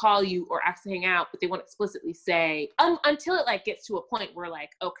you or call you or ask to hang out, but they won't explicitly say until it like gets to a point where like,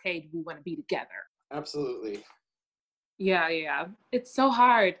 okay, do we want to be together? Absolutely. Yeah. It's so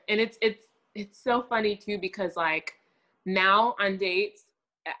hard. And it's so funny too, because like now on dates,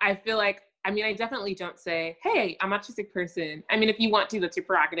 I feel like, I mean, I definitely don't say, hey, I'm an autistic person. I mean, if you want to, that's your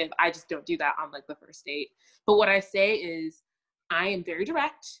prerogative. I just don't do that on like the first date. But what I say is I am very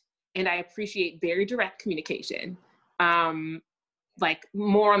direct and I appreciate very direct communication. Like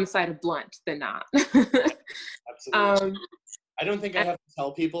more on the side of blunt than not. Absolutely. I don't think I have to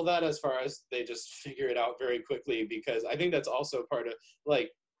tell people that, as far as they just figure it out very quickly, because I think that's also part of like,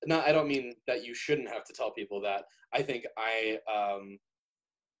 I don't mean that you shouldn't have to tell people that. I think I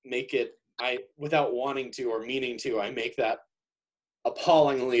make it, without wanting to or meaning to, I make that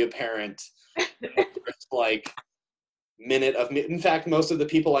appallingly apparent. Like minute of, in fact, most of the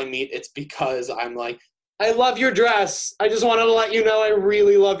people I meet, it's because I'm like, I love your dress. I just wanted to let you know I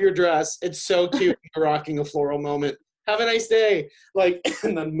really love your dress. It's so cute. You're rocking a floral moment. Have a nice day. Like,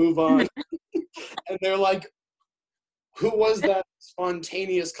 and then move on. And they're like, who was that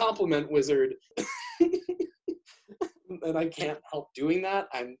spontaneous compliment wizard? And I can't help doing that.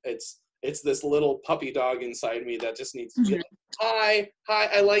 It's this little puppy dog inside me that just needs to be like, hi,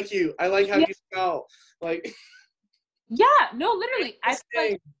 I like you. I like how you smell. Like, yeah, no, literally. I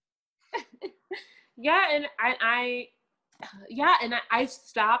like, yeah, and I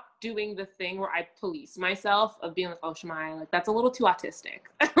stopped doing the thing where I police myself of being like, oh, Shemaya, like that's a little too autistic.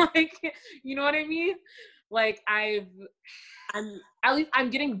 Like, you know what I mean? Like I'm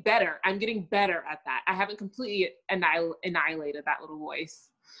getting better. I'm getting better at that. I haven't completely annihilated that little voice.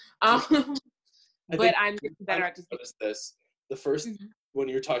 But I'm getting better at just this. The first, when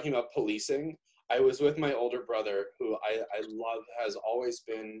you're talking about policing, I was with my older brother, who I love, has always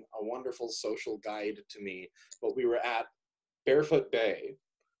been a wonderful social guide to me. But we were at Barefoot Bay,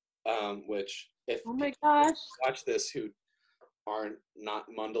 which if oh my gosh, watch this who are not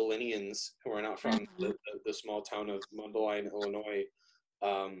Mundeleinians, who are not from the small town of Mundelein, Illinois.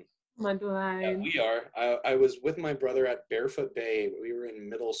 Mundelein. Yeah, we are. I was with my brother at Barefoot Bay. We were in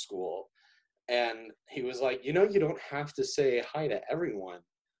middle school, and he was like, you know, you don't have to say hi to everyone.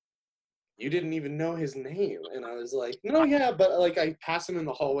 You didn't even know his name. And I was like, no, yeah, but like I pass him in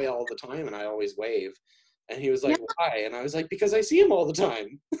the hallway all the time and I always wave. And he was like, why? And I was like, because I see him all the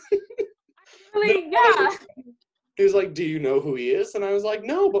time. Really? Yeah. He was like, do you know who he is? And I was like,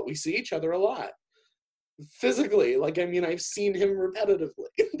 no, but we see each other a lot. Physically. Like, I mean, I've seen him repetitively.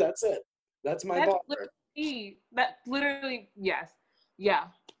 That's it. That's my bar. That literally, yes. Yeah.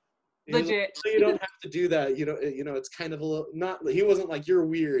 Legit. Like, you don't have to do that. You know, it's kind of a little, not, he wasn't like, you're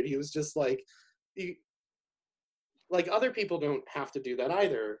weird. He was just like, like other people don't have to do that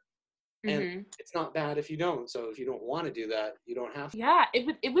either. And it's not bad if you don't. So if you don't want to do that, you don't have to. Yeah,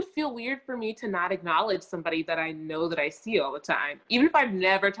 it would feel weird for me to not acknowledge somebody that I know that I see all the time. Even if I've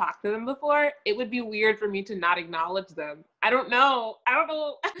never talked to them before, it would be weird for me to not acknowledge them. I don't know.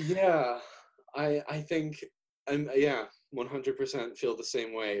 Yeah, I think 100% feel the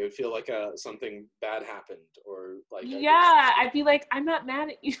same way. It would feel like something bad happened, or like I'd be like, I'm not mad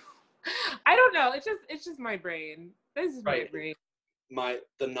at you. I don't know. It's just my brain. This is my brain.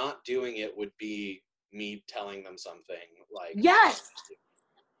 The not doing it would be me telling them something like, yes,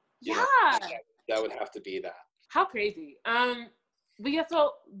 that would have to be that. How crazy. But yeah,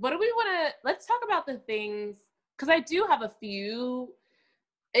 so what do we want to, let's talk about the things, because I do have a few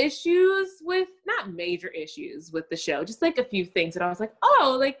issues with, not major issues with the show, just like a few things that I was like,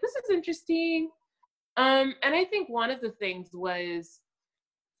 oh, like this is interesting. And I think one of the things was,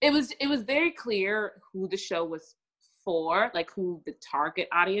 it was very clear who the show was for, like who the target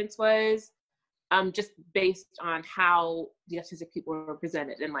audience was, just based on how the autistic people were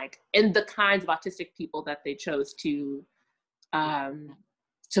presented and the kinds of autistic people that they chose to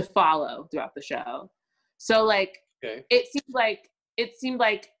follow throughout the show. So it seemed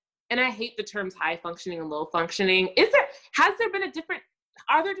like, and I hate the terms high functioning and low functioning.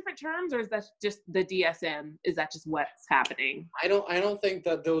 Are there different terms, or is that just the DSM? Is that just what's happening? I don't think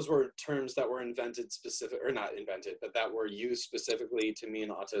that those were terms that were but that were used specifically to mean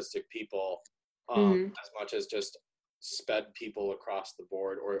autistic people, as much as just SPED people across the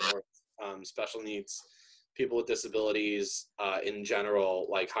board, or special needs people with disabilities in general,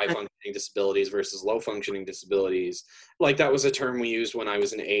 like high functioning disabilities versus low functioning disabilities. Like that was a term we used when I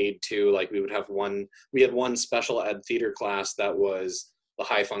was an aide too. Like we had one special ed theater class that was the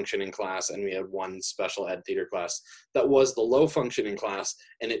high functioning class, and we had one special ed theater class that was the low functioning class.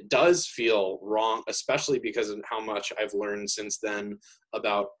 And it does feel wrong, especially because of how much I've learned since then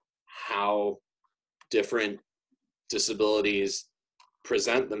about how different disabilities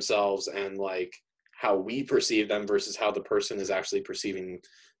present themselves, and like how we perceive them versus how the person is actually perceiving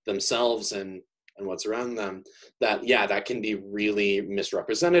themselves and what's around them. That can be really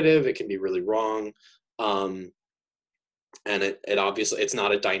misrepresentative. It can be really wrong. And it obviously, it's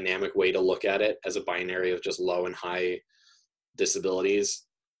not a dynamic way to look at it as a binary of just low and high disabilities.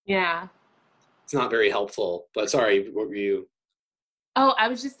 Yeah. It's not very helpful, but sorry, what were you? Oh, I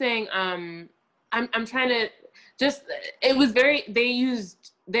was just saying, I'm trying to just, they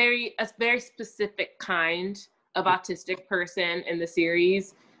used a very specific kind of autistic person in the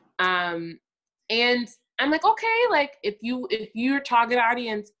series. And I'm like, okay, like if your target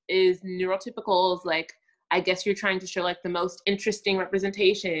audience is neurotypicals, like, I guess you're trying to show like the most interesting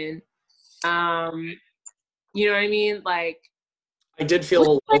representation. You know what I mean? Like, I did feel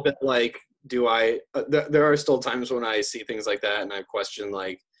a little bit like, there are still times when I see things like that and I question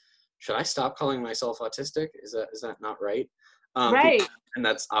like, should I stop calling myself autistic? Is that not right? Right. And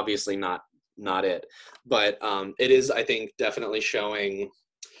that's obviously not it. But it is, I think, definitely showing.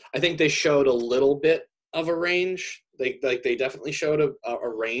 I think they showed a little bit of a range. They definitely showed a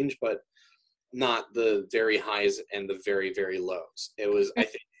range, but not the very highs and the very, very lows. It was, I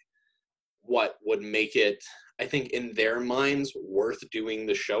think, what would make it, I think, in their minds, worth doing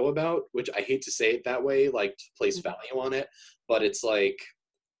the show about, which I hate to say it that way, like to place value on it, but it's like,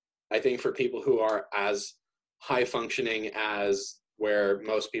 I think for people who are as high functioning as where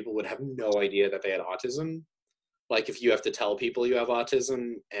most people would have no idea that they had autism, like if you have to tell people you have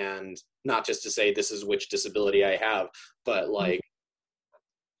autism, and not just to say this is which disability I have, but like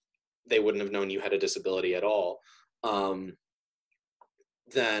they wouldn't have known you had a disability at all,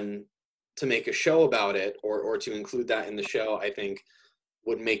 then to make a show about it or to include that in the show, I think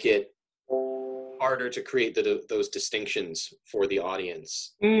would make it harder to create those distinctions for the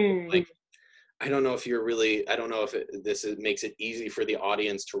audience. Like, I don't know if it makes it easy for the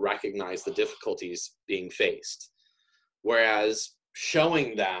audience to recognize the difficulties being faced. Whereas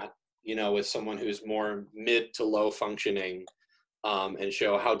showing that, with someone who's more mid to low functioning, and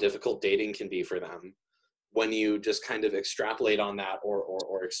show how difficult dating can be for them, when you just kind of extrapolate on that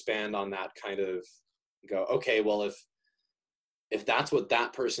or expand on that, kind of go, okay, well, if that's what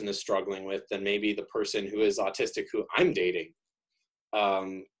that person is struggling with, then maybe the person who is autistic who I'm dating,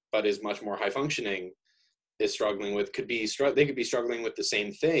 but is much more high functioning, is struggling with, they could be struggling with the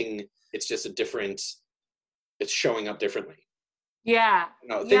same thing. It's just it's showing up differently. Yeah.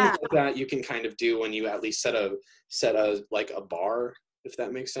 Things like that you can kind of do when you at least set a like a bar, if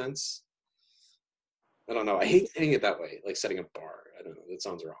that makes sense. I don't know. I hate saying it that way, like setting a bar. I don't know. That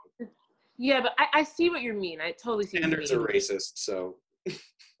sounds wrong. Yeah, but I see what you mean. I totally see Standards what you mean. are racist, so.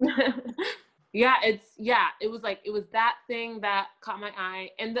 It was that thing that caught my eye.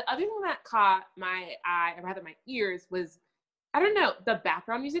 And the other thing that caught my eye, or rather my ears, was, I don't know, the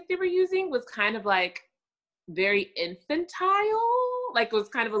background music they were using was kind of like very infantile. Like it was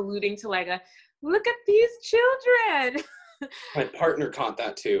kind of alluding to like look at these children. My partner caught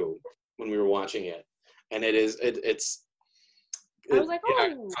that too when we were watching it. And it's I was like,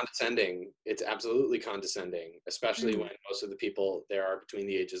 oh. Condescending. It's absolutely condescending, especially when most of the people there are between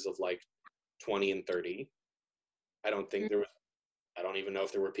the ages of like 20 and 30. I don't think there was, I don't even know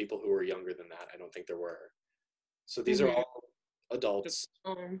if there were people who were younger than that. I don't think there were. So these are all adults.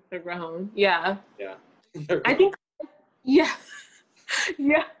 They're grown. Yeah. Yeah. I think, yeah.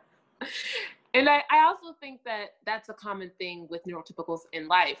 Yeah. And I also think that that's a common thing with neurotypicals in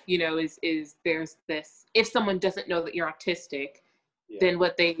life, is there's this, if someone doesn't know that you're autistic, then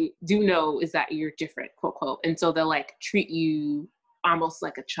what they do know is that you're different, quote, quote. And so they'll like treat you almost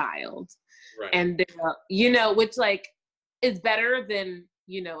like a child. Right. And, which like is better than,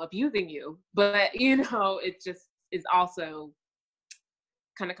 abusing you. But, it just is also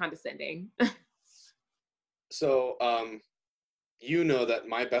kind of condescending. So, that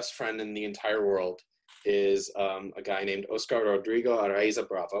my best friend in the entire world is a guy named Oscar Rodrigo Araiza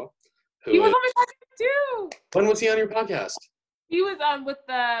Bravo. He was on my podcast too. When was he on your podcast? He was with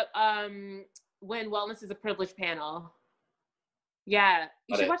the When Wellness is a Privilege panel. Yeah,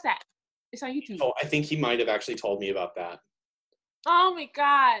 you should watch that. It's on YouTube. Oh, I think he might have actually told me about that. Oh my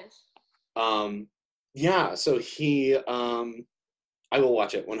gosh. Yeah, so he, I will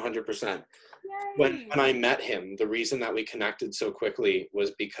watch it 100%. When I met him, the reason that we connected so quickly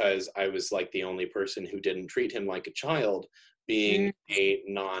was because I was like the only person who didn't treat him like a child, being a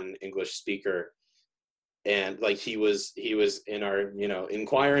non-English speaker. And like he was in our, in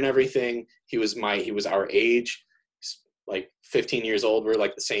choir and everything. He was our age, like 15 years old. We're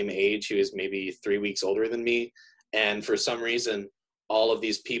like the same age. He was maybe 3 weeks older than me. And for some reason, all of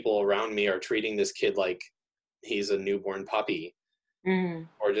these people around me are treating this kid like he's a newborn puppy.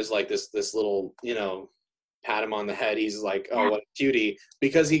 Or just like this little, pat him on the head. He's like, oh, what a cutie.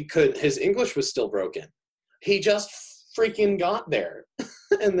 Because his English was still broken. He just freaking got there.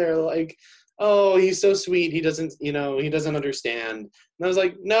 And they're like, oh, he's so sweet. He doesn't, he doesn't understand. And I was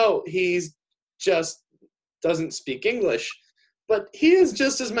like, no, he's just doesn't speak English. But he has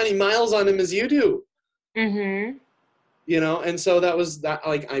just as many miles on him as you do. And so that was that,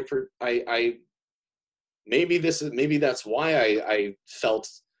 like, I maybe that's why I felt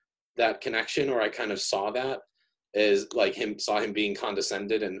that connection, or I kind of saw that as like saw him being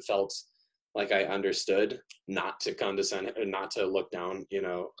condescended and felt like I understood not to condescend or not to look down,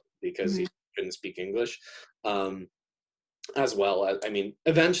 because he couldn't speak English. As well as,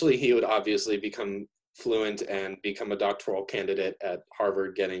 eventually he would obviously become fluent and become a doctoral candidate at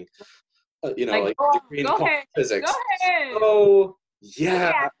Harvard, getting, degree in quantum physics. Go ahead. So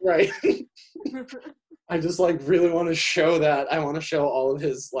Yeah, right. I just like really want to show that. I want to show all of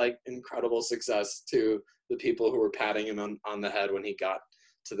his like incredible success to the people who were patting him on the head when he got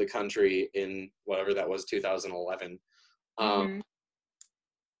to the country in whatever that was, 2011.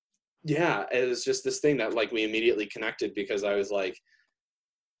 Yeah, it was just this thing that like we immediately connected because I was like,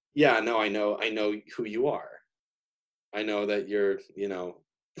 yeah, no, I know who you are. I know that you're, you know,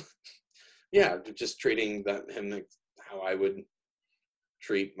 yeah, just treating him like how I would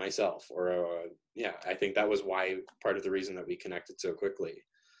treat myself, or yeah, I think that was why part of the reason that we connected so quickly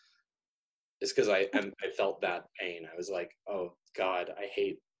is because I felt that pain. I was like, oh God, I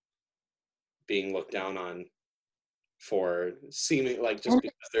hate being looked down on for seeming like just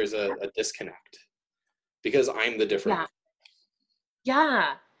because there's a disconnect because I'm the different.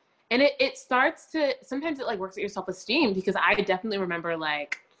 Yeah. And it starts to, sometimes it like works at your self-esteem, because I definitely remember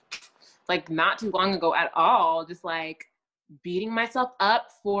like not too long ago at all, just like beating myself up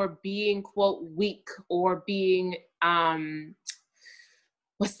for being quote weak or being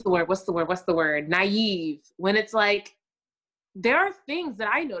what's the word naive, when it's like there are things that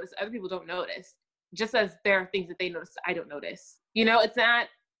I notice other people don't notice, just as there are things that they notice I don't notice. You know,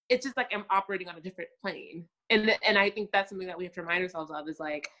 it's just like I'm operating on a different plane. And I think that's something that we have to remind ourselves of, is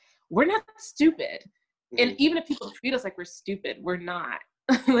like, we're not stupid. And even if people treat us like we're stupid, we're not.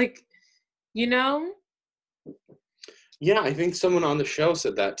 Like, you know? Yeah, I think someone on the show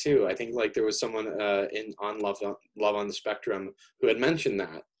said that too. I think like there was someone on Love on the Spectrum who had mentioned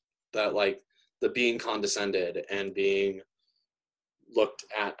that like the being condescended and being looked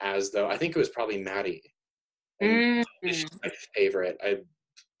at as though, I think it was probably Maddie. And she's my favorite.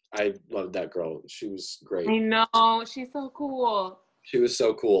 I loved that girl. She was great. I know, she's so cool. She was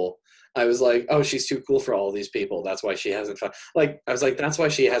so cool. I was like, oh, she's too cool for all these people. That's why she hasn't found, like, I was like, that's why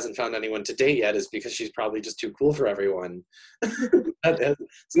she hasn't found anyone to date yet, is because she's probably just too cool for everyone.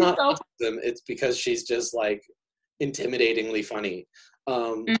 It's not awesome. It's because she's just like intimidatingly funny.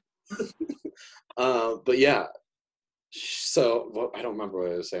 But yeah, so I don't remember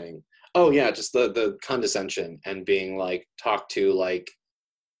what I was saying. Oh yeah, just the condescension and being like talked to like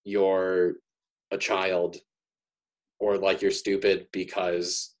you're a child or like you're stupid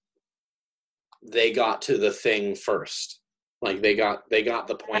because they got to the thing first. Like they got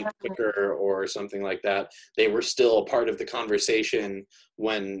the point quicker or something like that. They were still a part of the conversation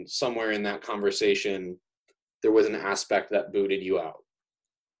when somewhere in that conversation there was an aspect that booted you out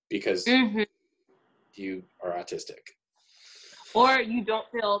because you are autistic. Or you don't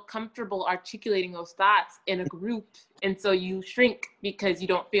feel comfortable articulating those thoughts in a group, and so you shrink because you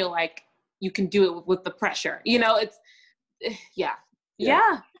don't feel like you can do it with the pressure. You know, it's yeah.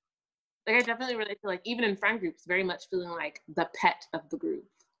 Like I definitely relate to, like, even in friend groups, very much feeling like the pet of the group,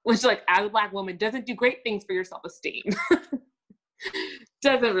 which, like, as a Black woman, doesn't do great things for your self-esteem.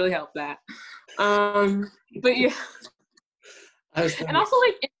 Doesn't really help that. But yeah. And also,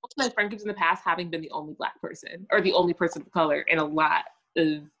 like, in most of my friend groups in the past, having been the only Black person, or the only person of color in a lot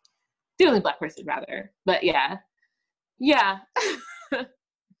of, the only Black person rather. But yeah.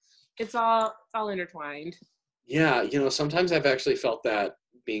 It's all intertwined. Yeah, you know, sometimes I've actually felt that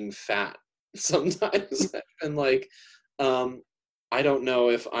being fat. Sometimes I've been like, I don't know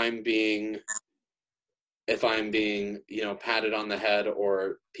if I'm being, you know, patted on the head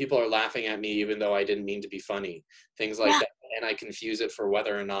or people are laughing at me even though I didn't mean to be funny. Things like that. And I confuse it for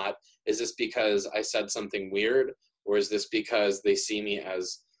whether or not, is this because I said something weird, or is this because they see me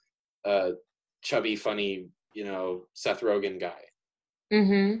as a chubby, funny, you know, Seth Rogen guy?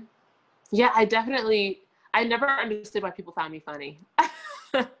 Mm-hmm. Yeah, I never understood why people found me funny.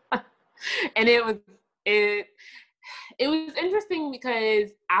 And it was interesting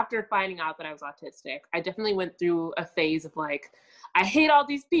because after finding out that I was autistic, I definitely went through a phase of like, I hate all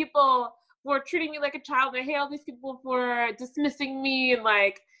these people for treating me like a child. I hate all these people for dismissing me, and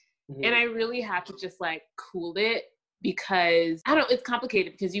like, and I really had to just like cool it, because I don't know, it's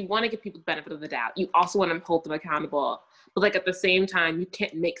complicated because you want to give people the benefit of the doubt. You also want to hold them accountable. But like at the same time, you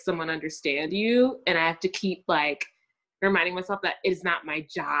can't make someone understand you. And I have to keep like reminding myself that it is not my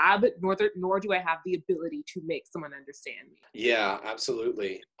job, nor do I have the ability to make someone understand me. Yeah,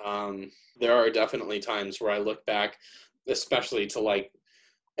 absolutely. There are definitely times where I look back, especially to like,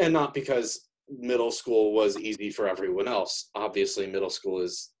 and not because middle school was easy for everyone else. Obviously, middle school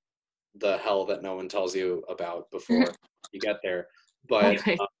is the hell that no one tells you about before you get there. But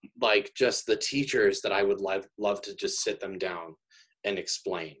like just the teachers that I would love to just sit them down and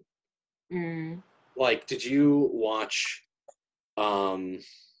explain. Like, did you watch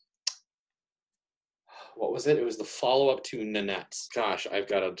what was it? It was the follow-up to Nanette. Gosh, I've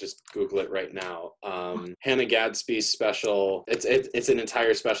got to just Google it right now. Hannah Gadsby's special. It's an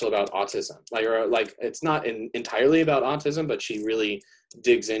entire special about autism. Like it's not entirely about autism, but she really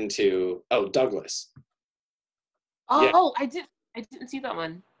digs into Douglas. Oh, yeah. I didn't see that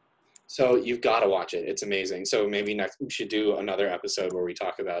one. So you've got to watch it. It's amazing. So maybe next we should do another episode where we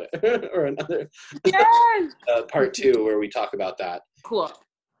talk about it, or another part 2 where we talk about that. Cool.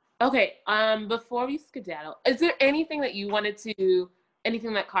 Okay. Before we skedaddle, is there anything that you wanted to,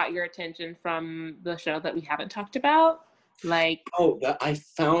 anything that caught your attention from the show that we haven't talked about? Like, I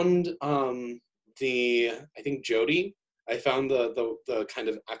found I think Jody. I found the kind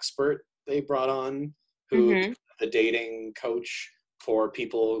of expert they brought on, who the dating coach for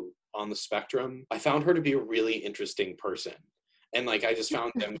people on the spectrum. I found her to be a really interesting person. And like, I just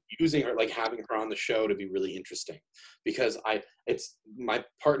found them using her, like having her on the show to be really interesting, because it's my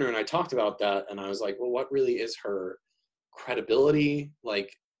partner and I talked about that. And I was like, well, what really is her credibility?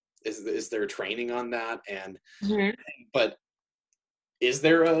 Like, is there training on that? And, but is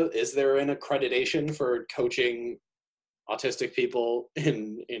there an accreditation for coaching autistic people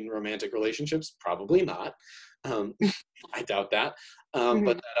in romantic relationships? Probably not. I doubt that.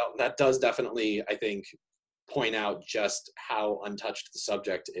 But that does definitely, I think, point out just how untouched the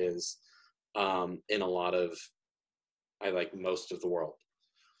subject is in a lot of, most of the world.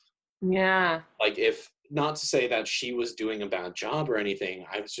 Yeah. Like, if not to say that she was doing a bad job or anything,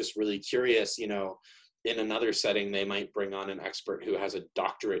 I was just really curious, in another setting, they might bring on an expert who has a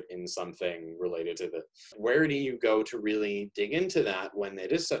doctorate in something related to the, where do you go to really dig into that when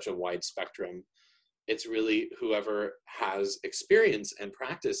it is such a wide spectrum? It's really whoever has experience and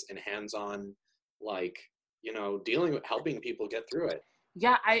practice and hands-on, dealing with helping people get through it.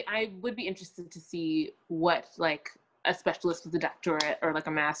 Yeah, I would be interested to see what a specialist with a doctorate or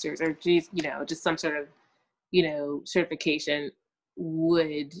a master's or just some sort of certification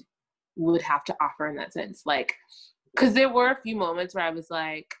would have to offer in that sense. Because there were a few moments where I was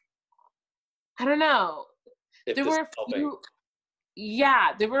like, I don't know. There were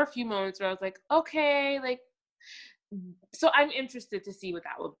a few moments where I was like, okay, so I'm interested to see what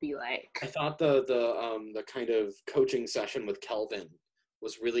that would be like. I thought the kind of coaching session with Kelvin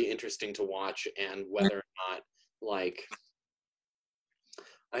was really interesting to watch, and whether or not,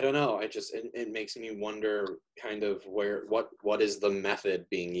 I don't know, it makes me wonder kind of what is the method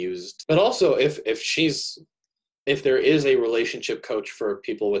being used. But also, if there is a relationship coach for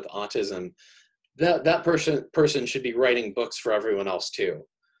people with autism, that person should be writing books for everyone else too.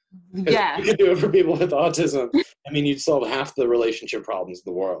 Yeah. You could do it for people with autism. I mean, you'd solve half the relationship problems in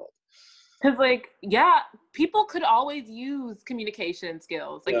the world. Because, people could always use communication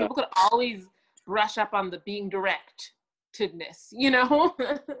skills. People could always brush up on the being directedness,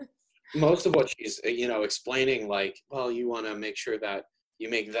 Most of what she's, explaining, you want to make sure that you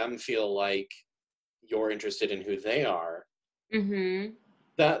make them feel like you're interested in who they are. Mm-hmm.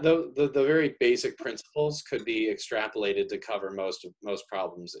 That the very basic principles could be extrapolated to cover most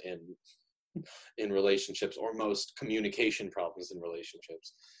problems in relationships, or most communication problems in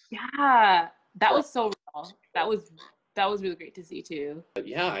relationships. Yeah, that was so real. That was really great to see too. But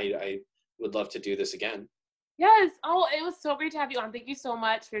yeah, I would love to do this again. Yes. Oh, it was so great to have you on. Thank you so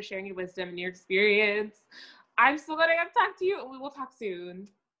much for sharing your wisdom and your experience. I'm so glad I got to talk to you, and we will talk soon.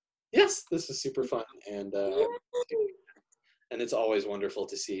 Yes, this is super fun, and it's always wonderful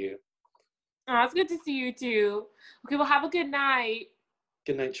to see you. Oh, it's good to see you too. Okay, well, have a good night.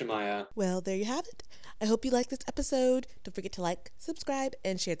 Good night, Shamaya. Well, there you have it. I hope you liked this episode. Don't forget to subscribe,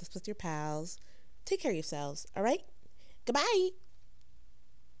 and share this with your pals. Take care of yourselves, all right? Goodbye.